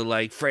ideas of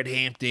like Fred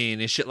Hampton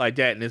and shit like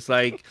that. And it's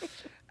like,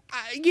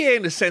 yeah,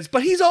 in a sense,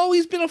 but he's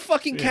always been a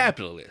fucking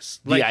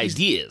capitalist. Like, the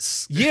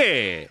ideas.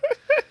 Yeah.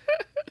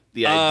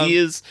 The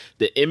ideas,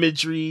 the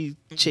imagery,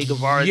 Che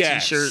Guevara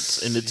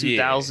t-shirts in the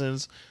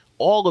 2000s.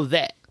 all of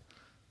that.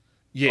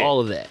 Yeah. All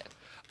of that.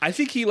 I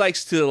think he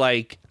likes to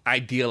like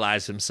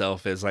idealize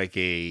himself as like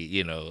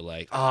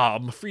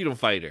I'm a freedom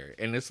fighter.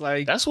 And it's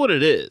like That's what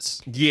it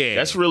is. yeah.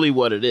 That's really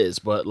what it is.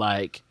 But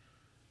like,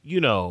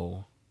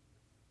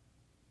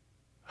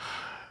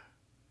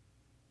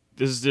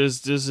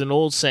 there's an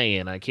old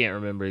saying, I can't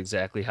remember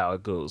exactly how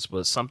it goes,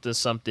 but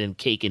something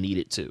cake and eat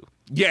it too.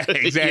 Yeah,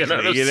 exactly. You know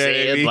what I'm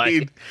saying?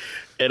 Like,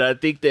 and I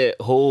think that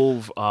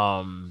Hove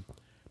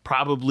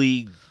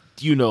probably,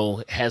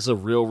 has a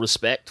real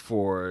respect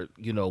for,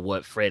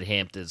 what Fred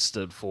Hampton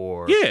stood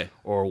for. Yeah.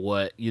 Or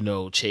what,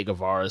 Che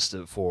Guevara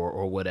stood for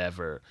or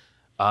whatever.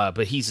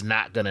 But he's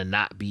not going to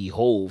not be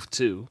Hove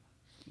too.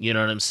 You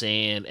know what I'm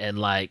saying? And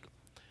like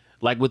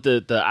with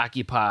the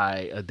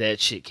Occupy, that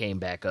shit came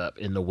back up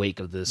in the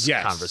wake of this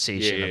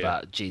conversation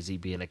about Jay-Z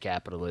being a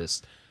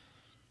capitalist.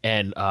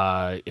 And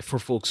for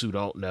folks who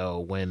don't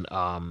know, when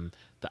the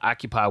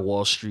Occupy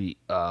Wall Street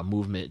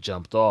movement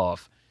jumped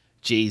off,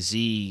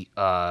 Jay-Z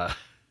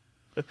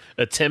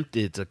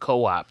attempted to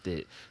co-opt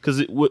it. Because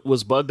it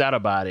was bugged out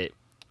about it.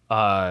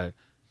 I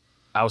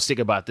was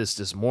thinking about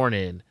this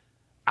morning.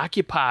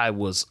 Occupy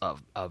was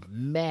a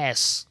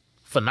mass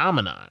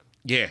phenomenon.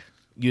 Yeah.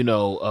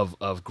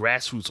 Of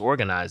grassroots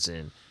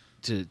organizing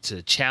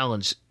to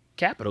challenge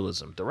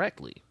capitalism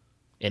directly.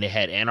 And it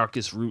had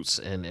anarchist roots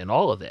and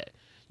all of that.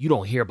 You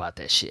don't hear about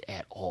that shit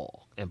at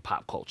all in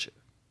pop culture.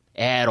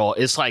 At all.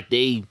 It's like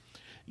they,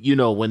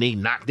 when they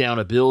knock down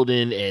a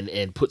building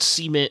and put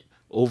cement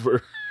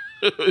over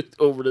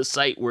over the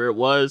site where it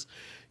was,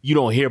 you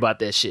don't hear about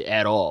that shit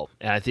at all.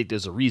 And I think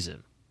there's a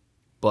reason.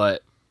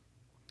 But,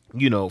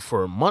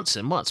 for months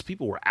and months,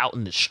 people were out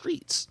in the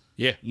streets.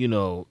 Yeah.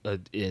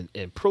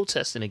 And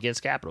protesting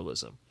against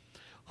capitalism.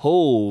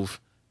 Hove,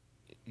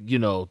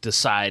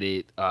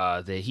 decided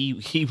that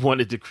he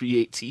wanted to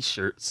create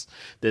T-shirts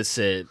that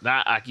said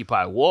not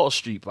Occupy Wall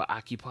Street, but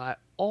Occupy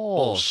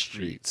all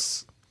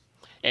streets.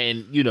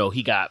 And,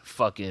 he got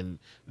fucking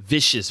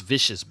vicious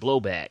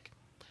blowback.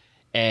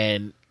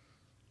 And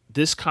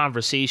this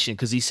conversation,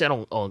 because he said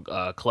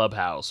on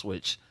Clubhouse,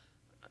 which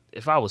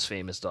if I was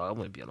famous, dog, I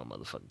wouldn't be on a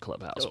motherfucking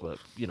Clubhouse, but,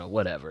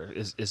 whatever.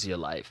 It's your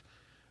life.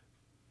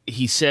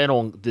 He said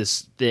on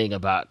this thing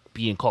about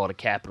being called a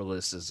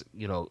capitalist is,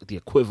 the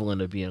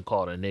equivalent of being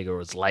called a nigger,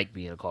 or it's like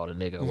being called a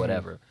nigger, or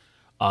whatever.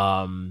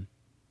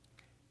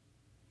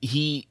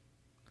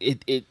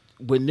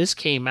 When this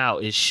came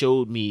out, it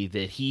showed me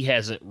that he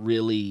hasn't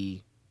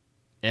really,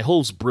 and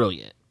Hove's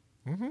brilliant.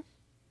 Mm-hmm.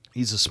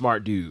 He's a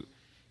smart dude.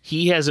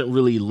 He hasn't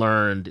really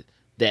learned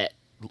that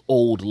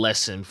old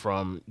lesson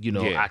from,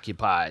 the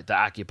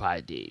Occupy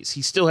days.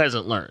 He still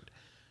hasn't learned.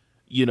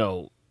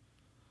 You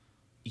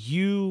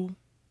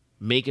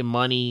making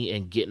money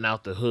and getting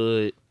out the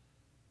hood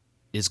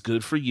is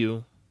good for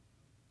you.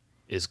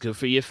 It's good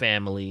for your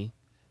family.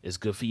 It's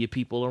good for your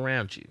people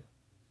around you.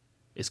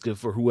 It's good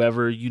for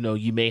whoever,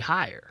 you may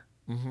hire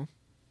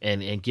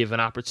and give an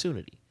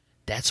opportunity.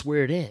 That's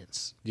where it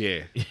ends.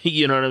 Yeah.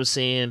 You know what I'm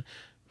saying?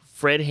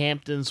 Fred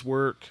Hampton's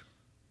work,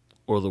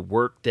 or the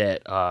work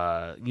that,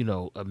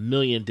 a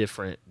million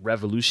different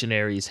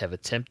revolutionaries have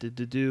attempted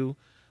to do,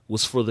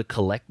 was for the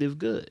collective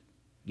good.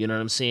 You know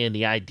what I'm saying?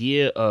 The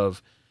idea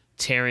of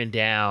tearing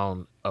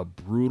down a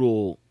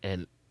brutal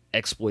and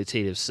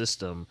exploitative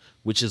system,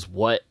 which is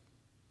what,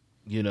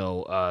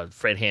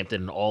 Fred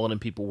Hampton and all of them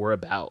people were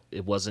about.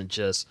 It wasn't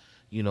just,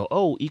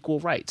 equal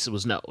rights. It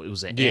was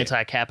an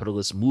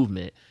anti-capitalist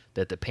movement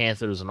that the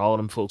Panthers and all of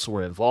them folks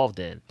were involved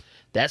in.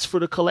 That's for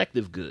the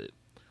collective good.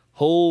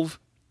 Hove,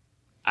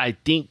 I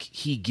think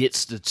he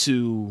gets the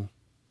two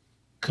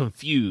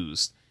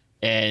confused.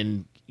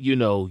 And,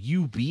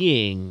 you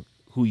being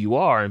who you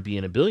are and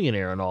being a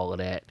billionaire and all of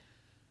that,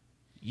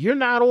 you're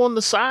not on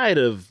the side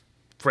of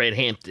Fred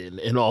Hampton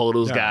and all of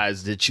those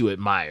guys that you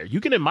admire.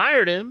 You can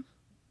admire them.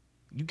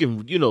 You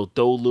can,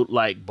 throw little,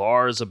 like,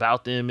 bars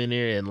about them in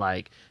there and,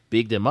 like,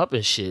 big them up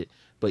and shit.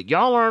 But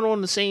y'all aren't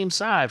on the same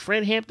side.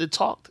 Fred Hampton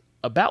talked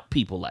about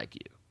people like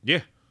you.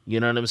 Yeah.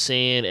 You know what I'm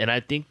saying? And I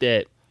think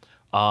that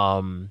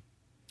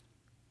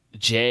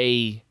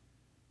Jay,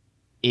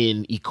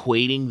 in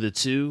equating the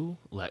two,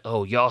 like,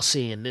 oh, y'all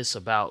saying this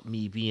about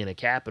me being a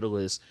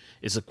capitalist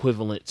is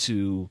equivalent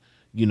to,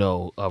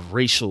 a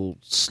racial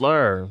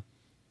slur,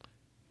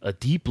 a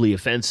deeply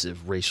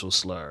offensive racial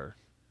slur.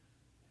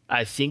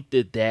 I think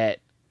that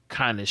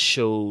kind of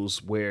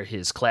shows where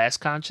his class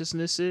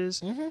consciousness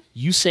is. Mm-hmm.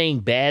 You saying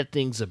bad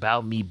things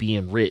about me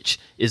being rich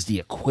is the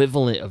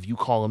equivalent of you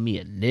calling me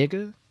a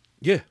nigga?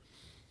 Yeah.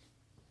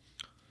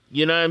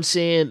 You know what I'm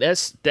saying?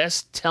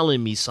 That's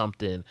telling me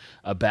something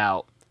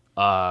about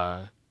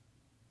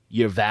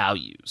your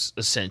values,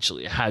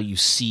 essentially, how you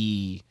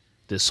see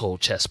this whole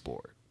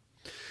chessboard.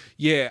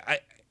 Yeah,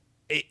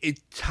 it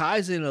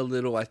ties in a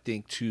little, I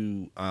think,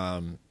 to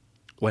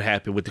what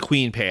happened with the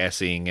Queen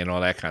passing and all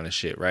that kind of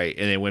shit, right?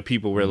 And then when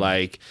people were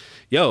like,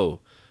 yo,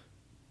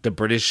 the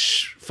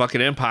British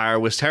fucking Empire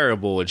was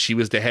terrible, and she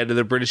was the head of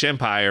the British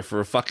Empire for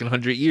a fucking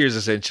 100 years,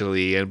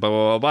 essentially, and blah,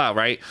 blah, blah, blah,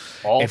 right?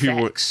 All and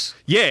people facts.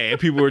 And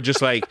people were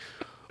just like,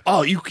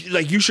 oh,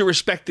 you should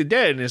respect the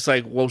dead. And it's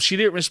like, well, she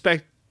didn't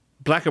respect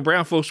black and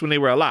brown folks when they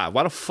were alive.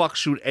 Why the fuck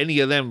should any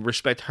of them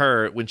respect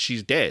her when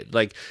she's dead?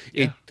 Like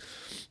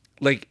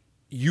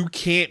you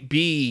can't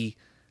be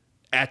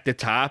at the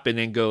top and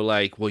then go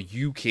like, well,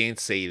 you can't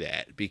say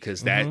that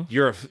because that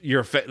you're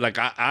like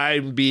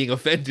I'm being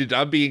offended.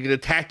 I'm being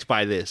attacked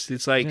by this.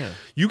 It's like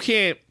you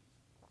can't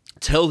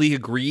tell the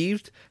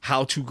aggrieved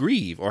how to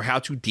grieve or how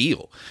to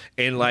deal.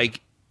 And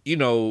like, you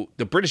know,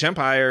 the British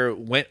Empire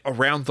went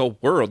around the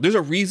world. There's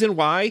a reason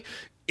why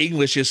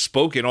English is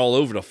spoken all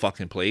over the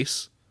fucking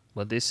place.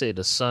 But they say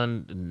the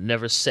sun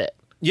never set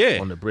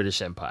on the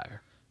British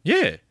Empire.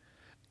 Yeah.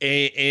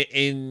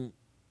 And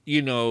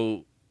you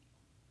know,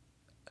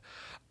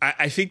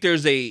 I think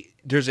there's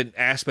an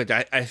aspect.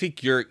 I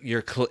think you're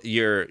you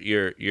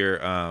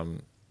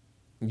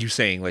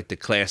saying like the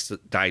class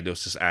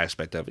diagnosis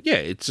aspect of it. Yeah,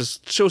 it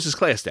just shows his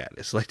class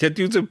status. Like that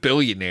dude's a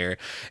billionaire,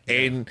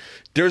 and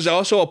there's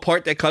also a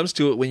part that comes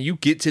to it when you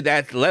get to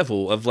that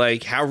level of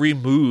like how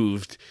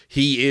removed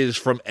he is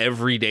from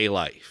everyday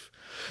life.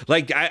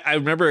 Like I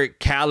remember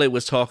Khaled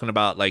was talking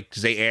about like,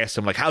 'cause they asked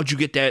him like, how'd you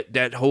get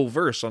that whole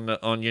verse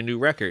on your new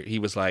record? He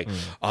was like,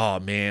 oh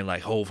man,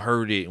 like Hov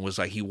heard it and was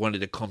like he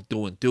wanted to come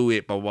through and do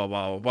it, blah blah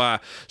blah blah blah.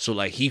 So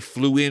like he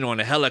flew in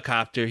on a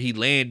helicopter, he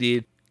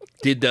landed,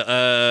 did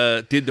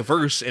the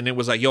verse, and then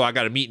was like, yo, I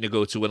got a meeting to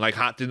go to, and like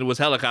hopped into his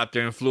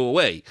helicopter and flew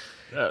away.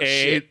 Oh, and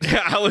shit.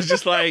 I was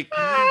just like,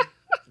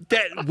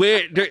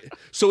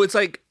 so it's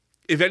like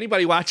if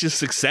anybody watches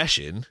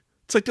Succession.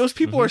 It's like those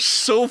people are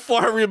so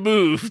far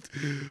removed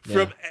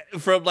from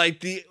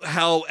like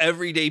how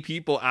everyday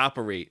people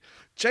operate.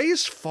 Jay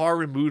is far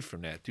removed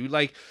from that, dude.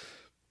 Like,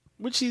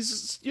 which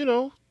he's, you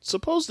know,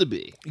 supposed to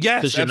be.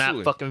 Yes, because you're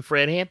not fucking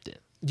Fred Hampton.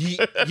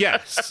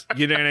 Yes,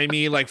 you know what I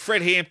mean. Like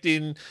Fred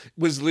Hampton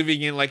was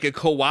living in like a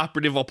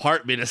cooperative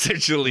apartment,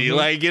 essentially.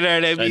 Like, you know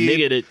what I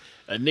mean.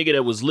 A nigga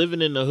that was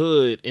living in the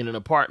hood in an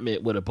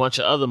apartment with a bunch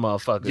of other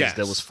motherfuckers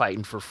that was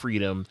fighting for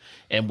freedom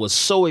and was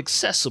so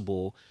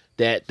accessible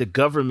that the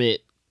government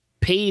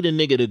paid a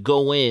nigga to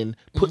go in,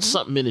 put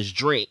something in his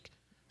drink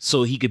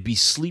so he could be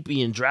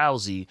sleepy and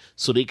drowsy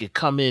so they could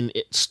come in,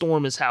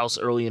 storm his house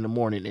early in the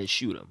morning and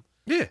shoot him.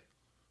 Yeah.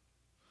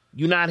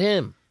 You're not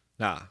him.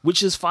 Nah.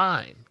 Which is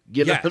fine.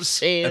 You know what I'm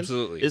saying?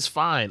 Absolutely. It's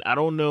fine. I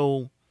don't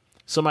know.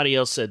 Somebody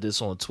else said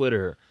this on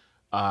Twitter.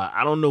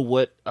 I don't know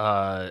what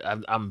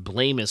I'm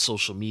blaming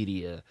social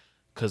media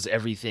because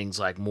everything's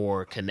like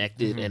more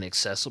connected and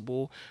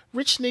accessible.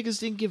 Rich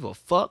niggas didn't give a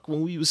fuck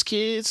when we was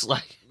kids.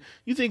 Like,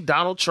 you think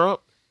Donald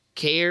Trump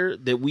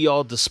cared that we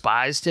all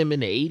despised him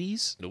in the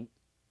 80s? Nope.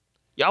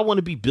 Y'all want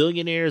to be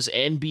billionaires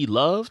and be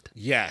loved?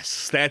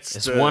 Yes,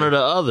 it's one or the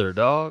other,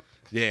 dog.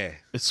 Yeah,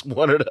 it's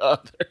one or the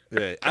other.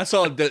 Yeah, I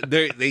saw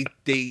they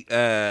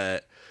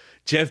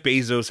Jeff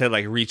Bezos had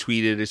like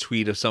retweeted a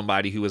tweet of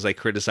somebody who was like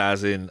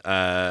criticizing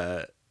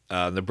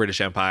the British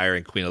Empire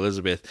and Queen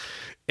Elizabeth,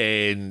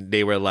 and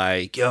they were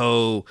like,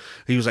 yo,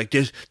 he was like,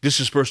 this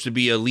is supposed to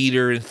be a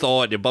leader in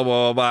thought and blah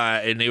blah blah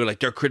blah, and they were like,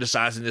 they're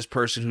criticizing this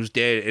person who's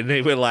dead, and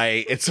they were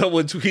like, and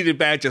someone tweeted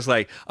back just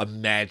like,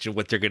 imagine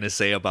what they're gonna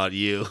say about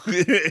you.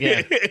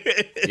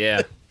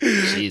 yeah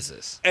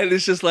Jesus. And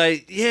it's just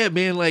like, yeah,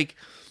 man, like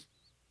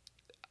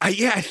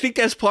I think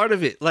that's part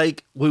of it.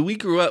 Like when we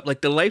grew up,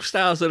 like the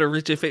lifestyles that are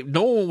rich and famous,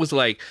 no one was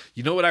like,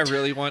 you know what I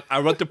really want? I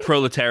want the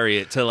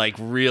proletariat to like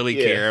really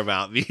care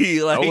about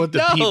me. Like, I want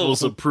the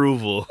people's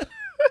approval.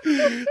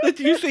 Like,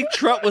 do you think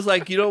Trump was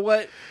like, you know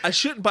what? I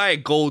shouldn't buy a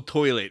gold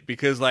toilet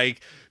because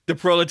like the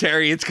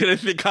proletariat's gonna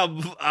think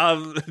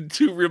I'm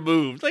too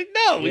removed. Like,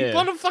 no, we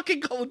bought a fucking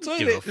gold toilet.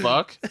 Give a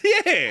fuck.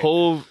 Yeah.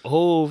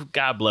 Hov,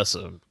 God bless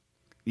him.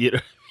 You know.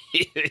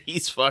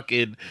 He's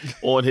fucking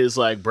on his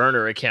like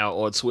burner account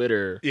on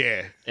Twitter,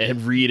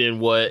 and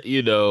reading what,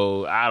 you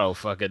know, I don't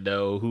fucking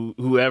know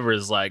whoever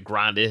is like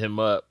grinding him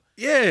up.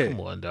 Yeah, come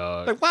on,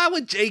 dog. Like, why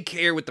would Jay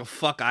care what the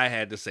fuck I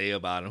had to say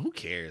about him? Who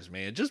cares,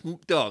 man? Just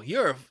dog.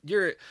 You're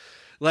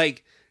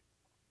like,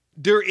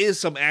 there is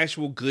some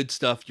actual good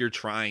stuff you're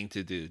trying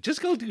to do.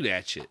 Just go do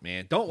that shit,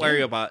 man. Don't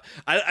worry about.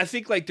 I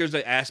think like there's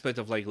an aspect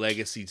of like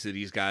legacy to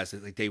these guys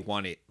that like they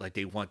want it, like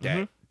they want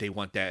that, they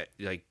want that,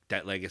 like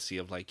that legacy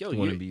of like, yo, you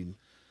want to be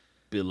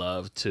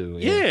beloved too.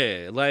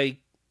 Yeah, like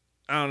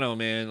I don't know,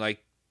 man.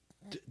 Like,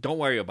 don't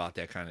worry about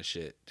that kind of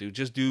shit, dude.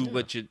 Just do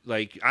what you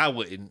like. I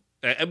wouldn't.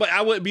 But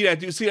I wouldn't be that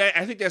dude. See,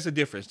 I think that's the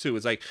difference too.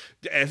 It's like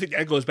I think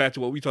that goes back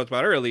to what we talked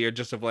about earlier.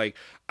 Just of like,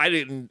 I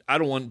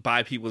don't want to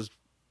buy people's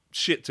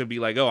shit to be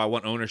like, oh, I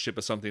want ownership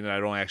of something that I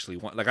don't actually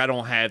want. Like, I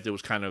don't have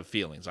those kind of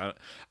feelings.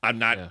 I'm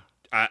not. Yeah.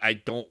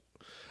 I don't.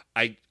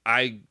 I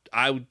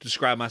would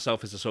describe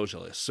myself as a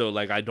socialist. So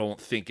like, I don't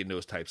think in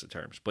those types of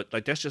terms. But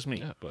like, that's just me.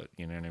 Yeah. But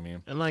you know what I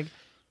mean. And like,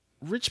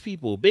 rich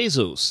people,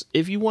 Bezos.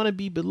 If you want to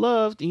be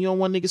beloved and you don't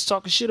want niggas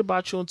talking shit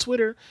about you on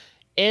Twitter,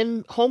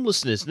 and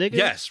homelessness, nigga.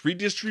 Yes,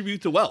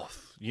 redistribute the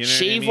wealth. You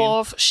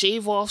know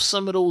shave off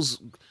some of those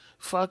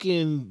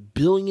fucking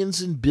billions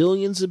and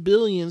billions and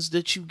billions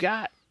that you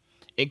got,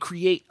 and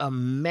create a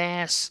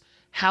mass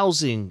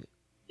housing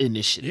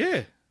initiative.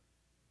 Yeah.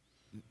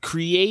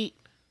 Create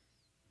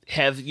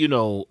have, you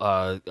know,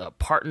 a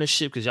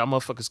partnership, because y'all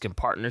motherfuckers can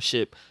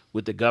partnership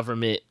with the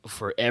government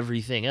for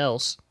everything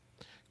else.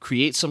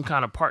 Create some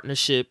kind of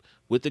partnership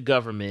with the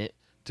government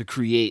to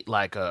create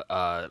like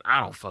I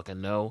don't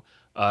fucking know,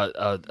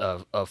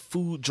 a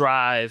food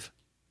drive,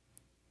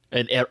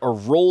 and a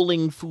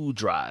rolling food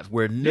drive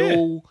where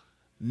no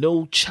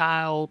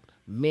child,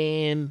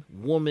 man,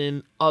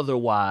 woman,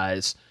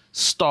 otherwise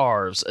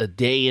starves a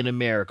day in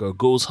America or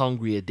goes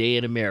hungry a day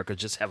in America.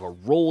 Just have a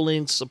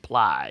rolling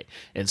supply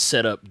and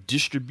set up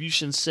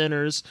distribution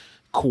centers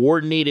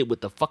coordinated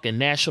with the fucking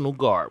National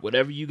Guard,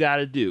 whatever you got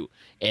to do,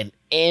 and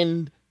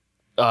end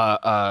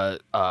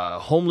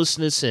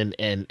homelessness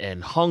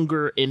and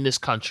hunger in this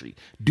country.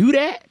 Do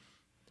that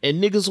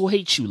and niggas will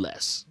hate you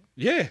less.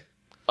 Yeah.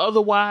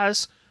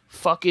 Otherwise,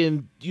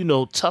 fucking, you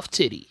know, tough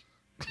titty.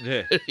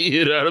 Yeah.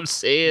 You know what I'm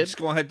saying? It's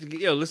gonna have to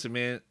get, listen,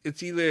 man.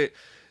 It's either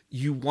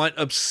you want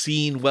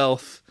obscene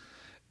wealth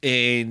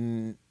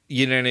and,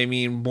 you know what I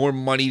mean, more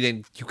money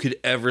than you could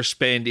ever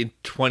spend in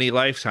 20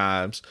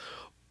 lifetimes,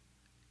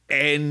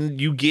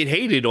 and you get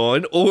hated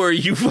on, or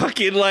you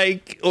fucking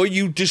like, or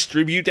you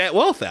distribute that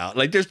wealth out.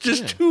 Like, there's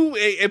just two,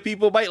 and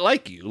people might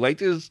like you.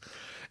 Like,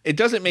 it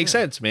doesn't make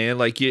sense, man.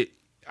 Like,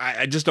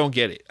 I just don't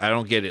get it. I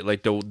don't get it.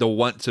 Like, the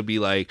want to be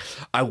like,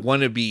 I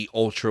want to be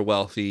ultra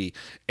wealthy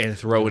and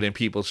throw it in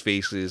people's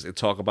faces and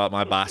talk about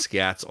my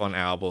Basquiat's on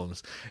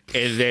albums,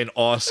 and then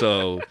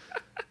also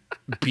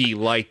be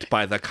liked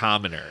by the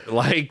commoner.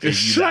 Like,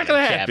 it's not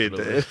gonna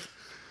happen.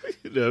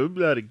 No, I'm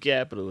not a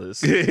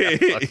capitalist.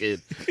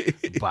 Fucking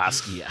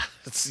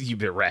Basquiat. You've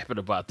been rapping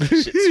about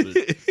this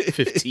shit for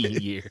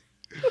 15 years.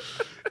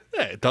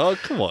 Hey, dog,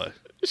 come on.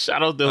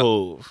 Shout out to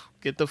Hove.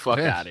 Get the fuck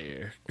out of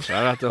here.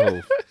 Shout out to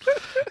Hove.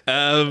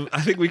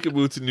 I think we could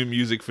move to new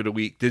music for the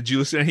week. Did you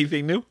listen to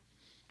anything new?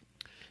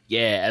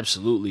 Yeah,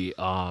 absolutely.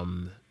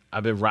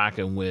 I've been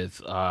rocking with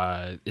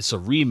it's a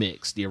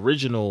remix. The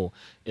original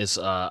is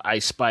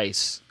Ice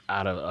Spice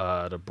out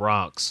of the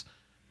Bronx,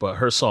 but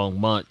her song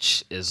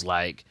Munch is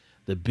like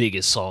the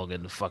biggest song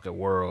in the fucking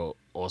world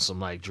on some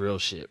like drill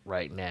shit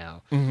right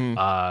now.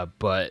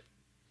 But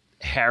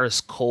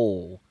Harris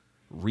Cole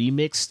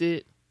remixed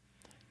it,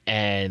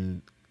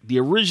 and the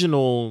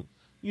original,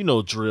 you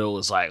know, drill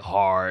is like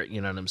hard,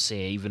 you know what I'm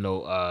saying? Even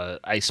though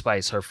Ice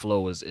Spice, her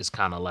flow is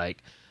kind of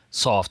like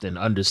soft and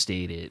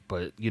understated,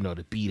 but you know,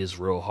 the beat is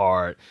real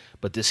hard.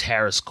 But this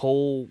Harris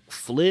Cole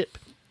flip,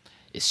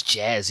 it's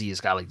jazzy.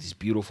 It's got like these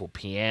beautiful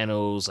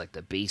pianos, like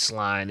the bass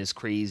line is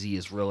crazy,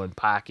 it's real in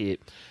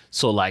pocket.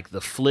 So like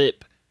the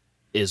flip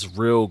is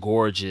real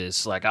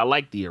gorgeous. Like, I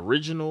like the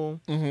original.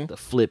 The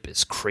flip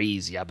is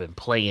crazy. I've been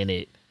playing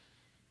it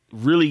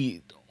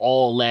really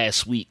all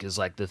last week is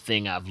like the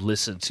thing I've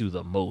listened to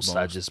the most.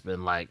 I've just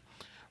been like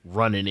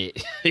running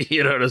it,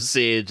 you know what I'm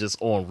saying, just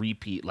on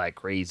repeat like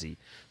crazy.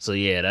 So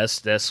yeah,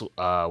 that's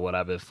what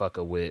I've been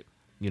fucking with.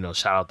 You know,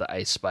 shout out to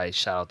Ice Spice,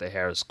 shout out to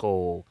Harris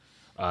Cole.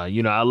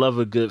 You know, I love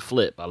a good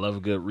flip. I love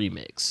a good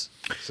remix.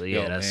 So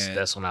yeah,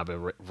 that's what I've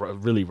been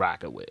really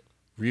rocking with.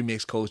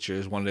 Remix culture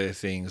is one of the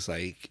things,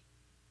 like,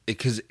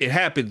 because it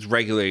happens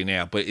regularly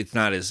now, but it's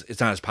not as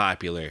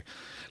popular.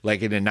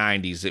 Like in the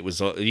 90s, it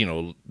was, you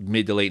know,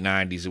 mid to late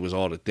 90s, it was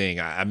all the thing.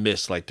 I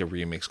miss like the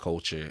remix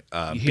culture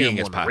being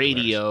as popular.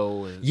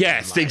 Radio.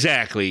 Yes, and, like,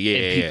 exactly.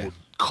 Yeah, people,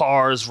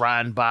 cars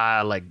riding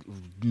by, like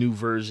new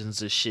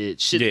versions of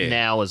shit.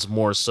 Now is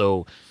more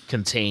so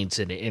contained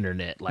to the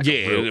internet. Like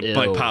it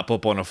might pop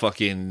up on a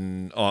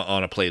fucking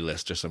on a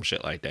playlist or some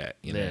shit like that.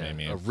 You know what I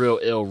mean? A real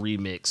ill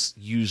remix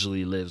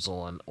usually lives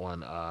on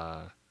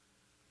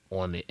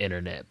the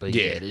internet. But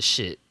yeah, this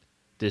shit,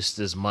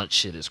 this Munch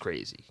shit is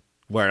crazy.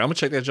 Word, I'm gonna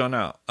check that joint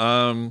out.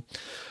 I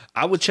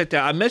would check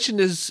that. I mentioned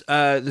this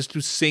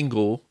new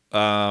single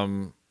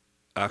a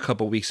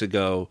couple weeks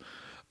ago,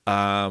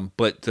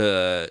 but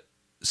the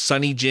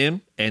Sonny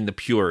Jim and the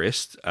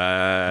Purist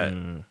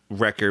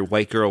record,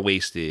 White Girl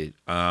Wasted.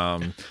 Yeah,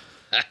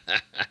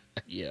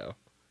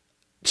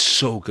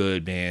 so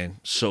good, man.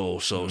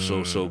 So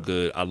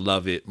good. I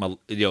love it.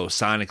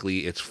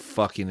 Sonically, it's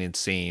fucking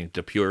insane.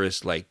 The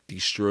Purist like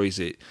destroys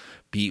it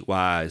beat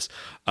wise.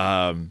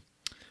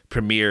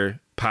 Premier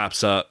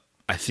pops up.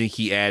 I think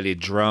he added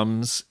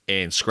drums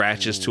and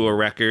scratches to a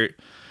record.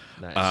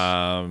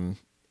 Nice.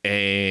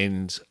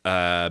 And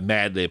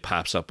Madlib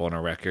pops up on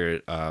a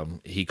record.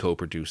 He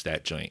co-produced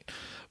that joint.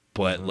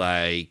 But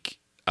like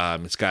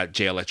it's got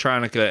Jay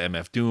Electronica,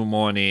 MF Doom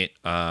on it.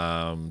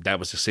 That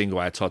was the single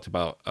I talked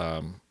about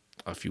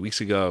a few weeks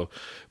ago.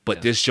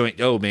 But this joint,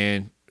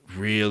 man,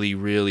 really,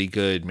 really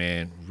good,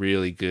 man.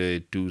 Really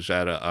good. Dude's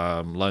out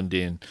of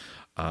London.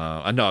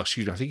 No,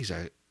 excuse me. I think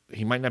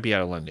he might not be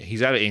out of London.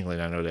 He's out of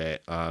England. I know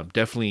that.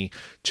 Definitely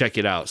check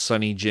it out.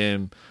 Sonny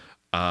Jim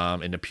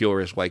and the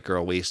Purist, White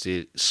Girl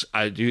Wasted.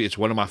 It's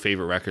one of my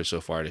favorite records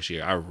so far this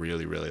year. I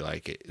really, really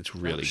like it. It's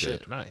really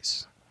good.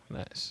 Nice.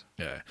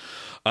 Yeah.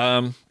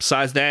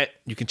 Besides that,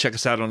 you can check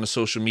us out on the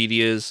social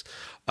medias,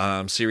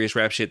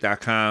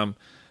 SeriousRapShit.com,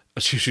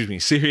 excuse me,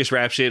 Serious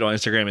Rap Shit on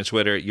Instagram and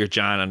Twitter. You're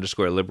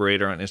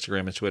John_Liberator on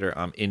Instagram and Twitter.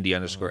 I'm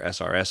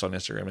Indie_SRS on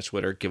Instagram and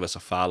Twitter. Give us a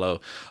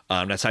follow.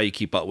 That's how you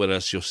keep up with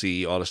us. You'll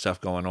see all the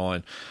stuff going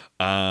on.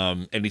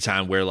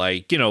 Anytime we're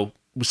like,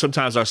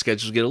 sometimes our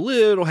schedules get a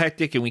little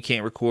hectic and we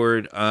can't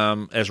record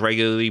as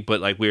regularly,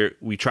 but like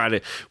we try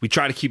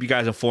to keep you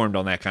guys informed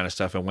on that kind of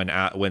stuff and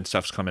when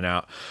stuff's coming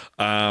out.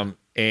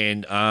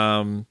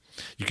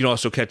 You can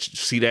also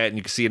see that, and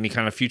you can see any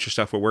kind of future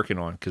stuff we're working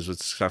on because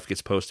stuff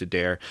gets posted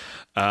there.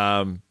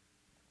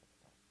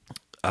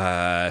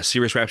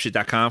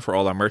 SeriousRapShit.com for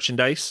all our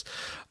merchandise.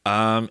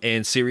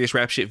 And Serious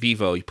Rap Shit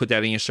Vivo. You put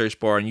that in your search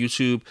bar on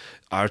YouTube.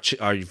 Our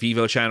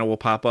Vivo channel will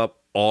pop up.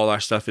 All our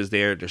stuff is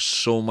there. There's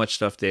so much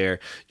stuff there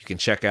you can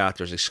check out.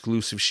 There's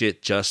exclusive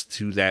shit just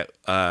to that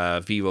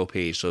Vivo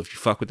page. So if you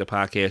fuck with the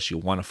podcast,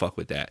 you'll want to fuck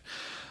with that.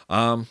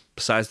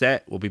 Besides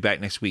that, we'll be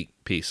back next week.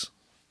 Peace.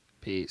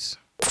 Peace.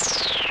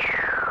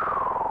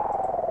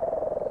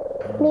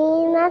 Me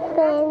and my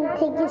friend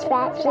take this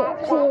rap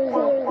shit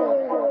serious.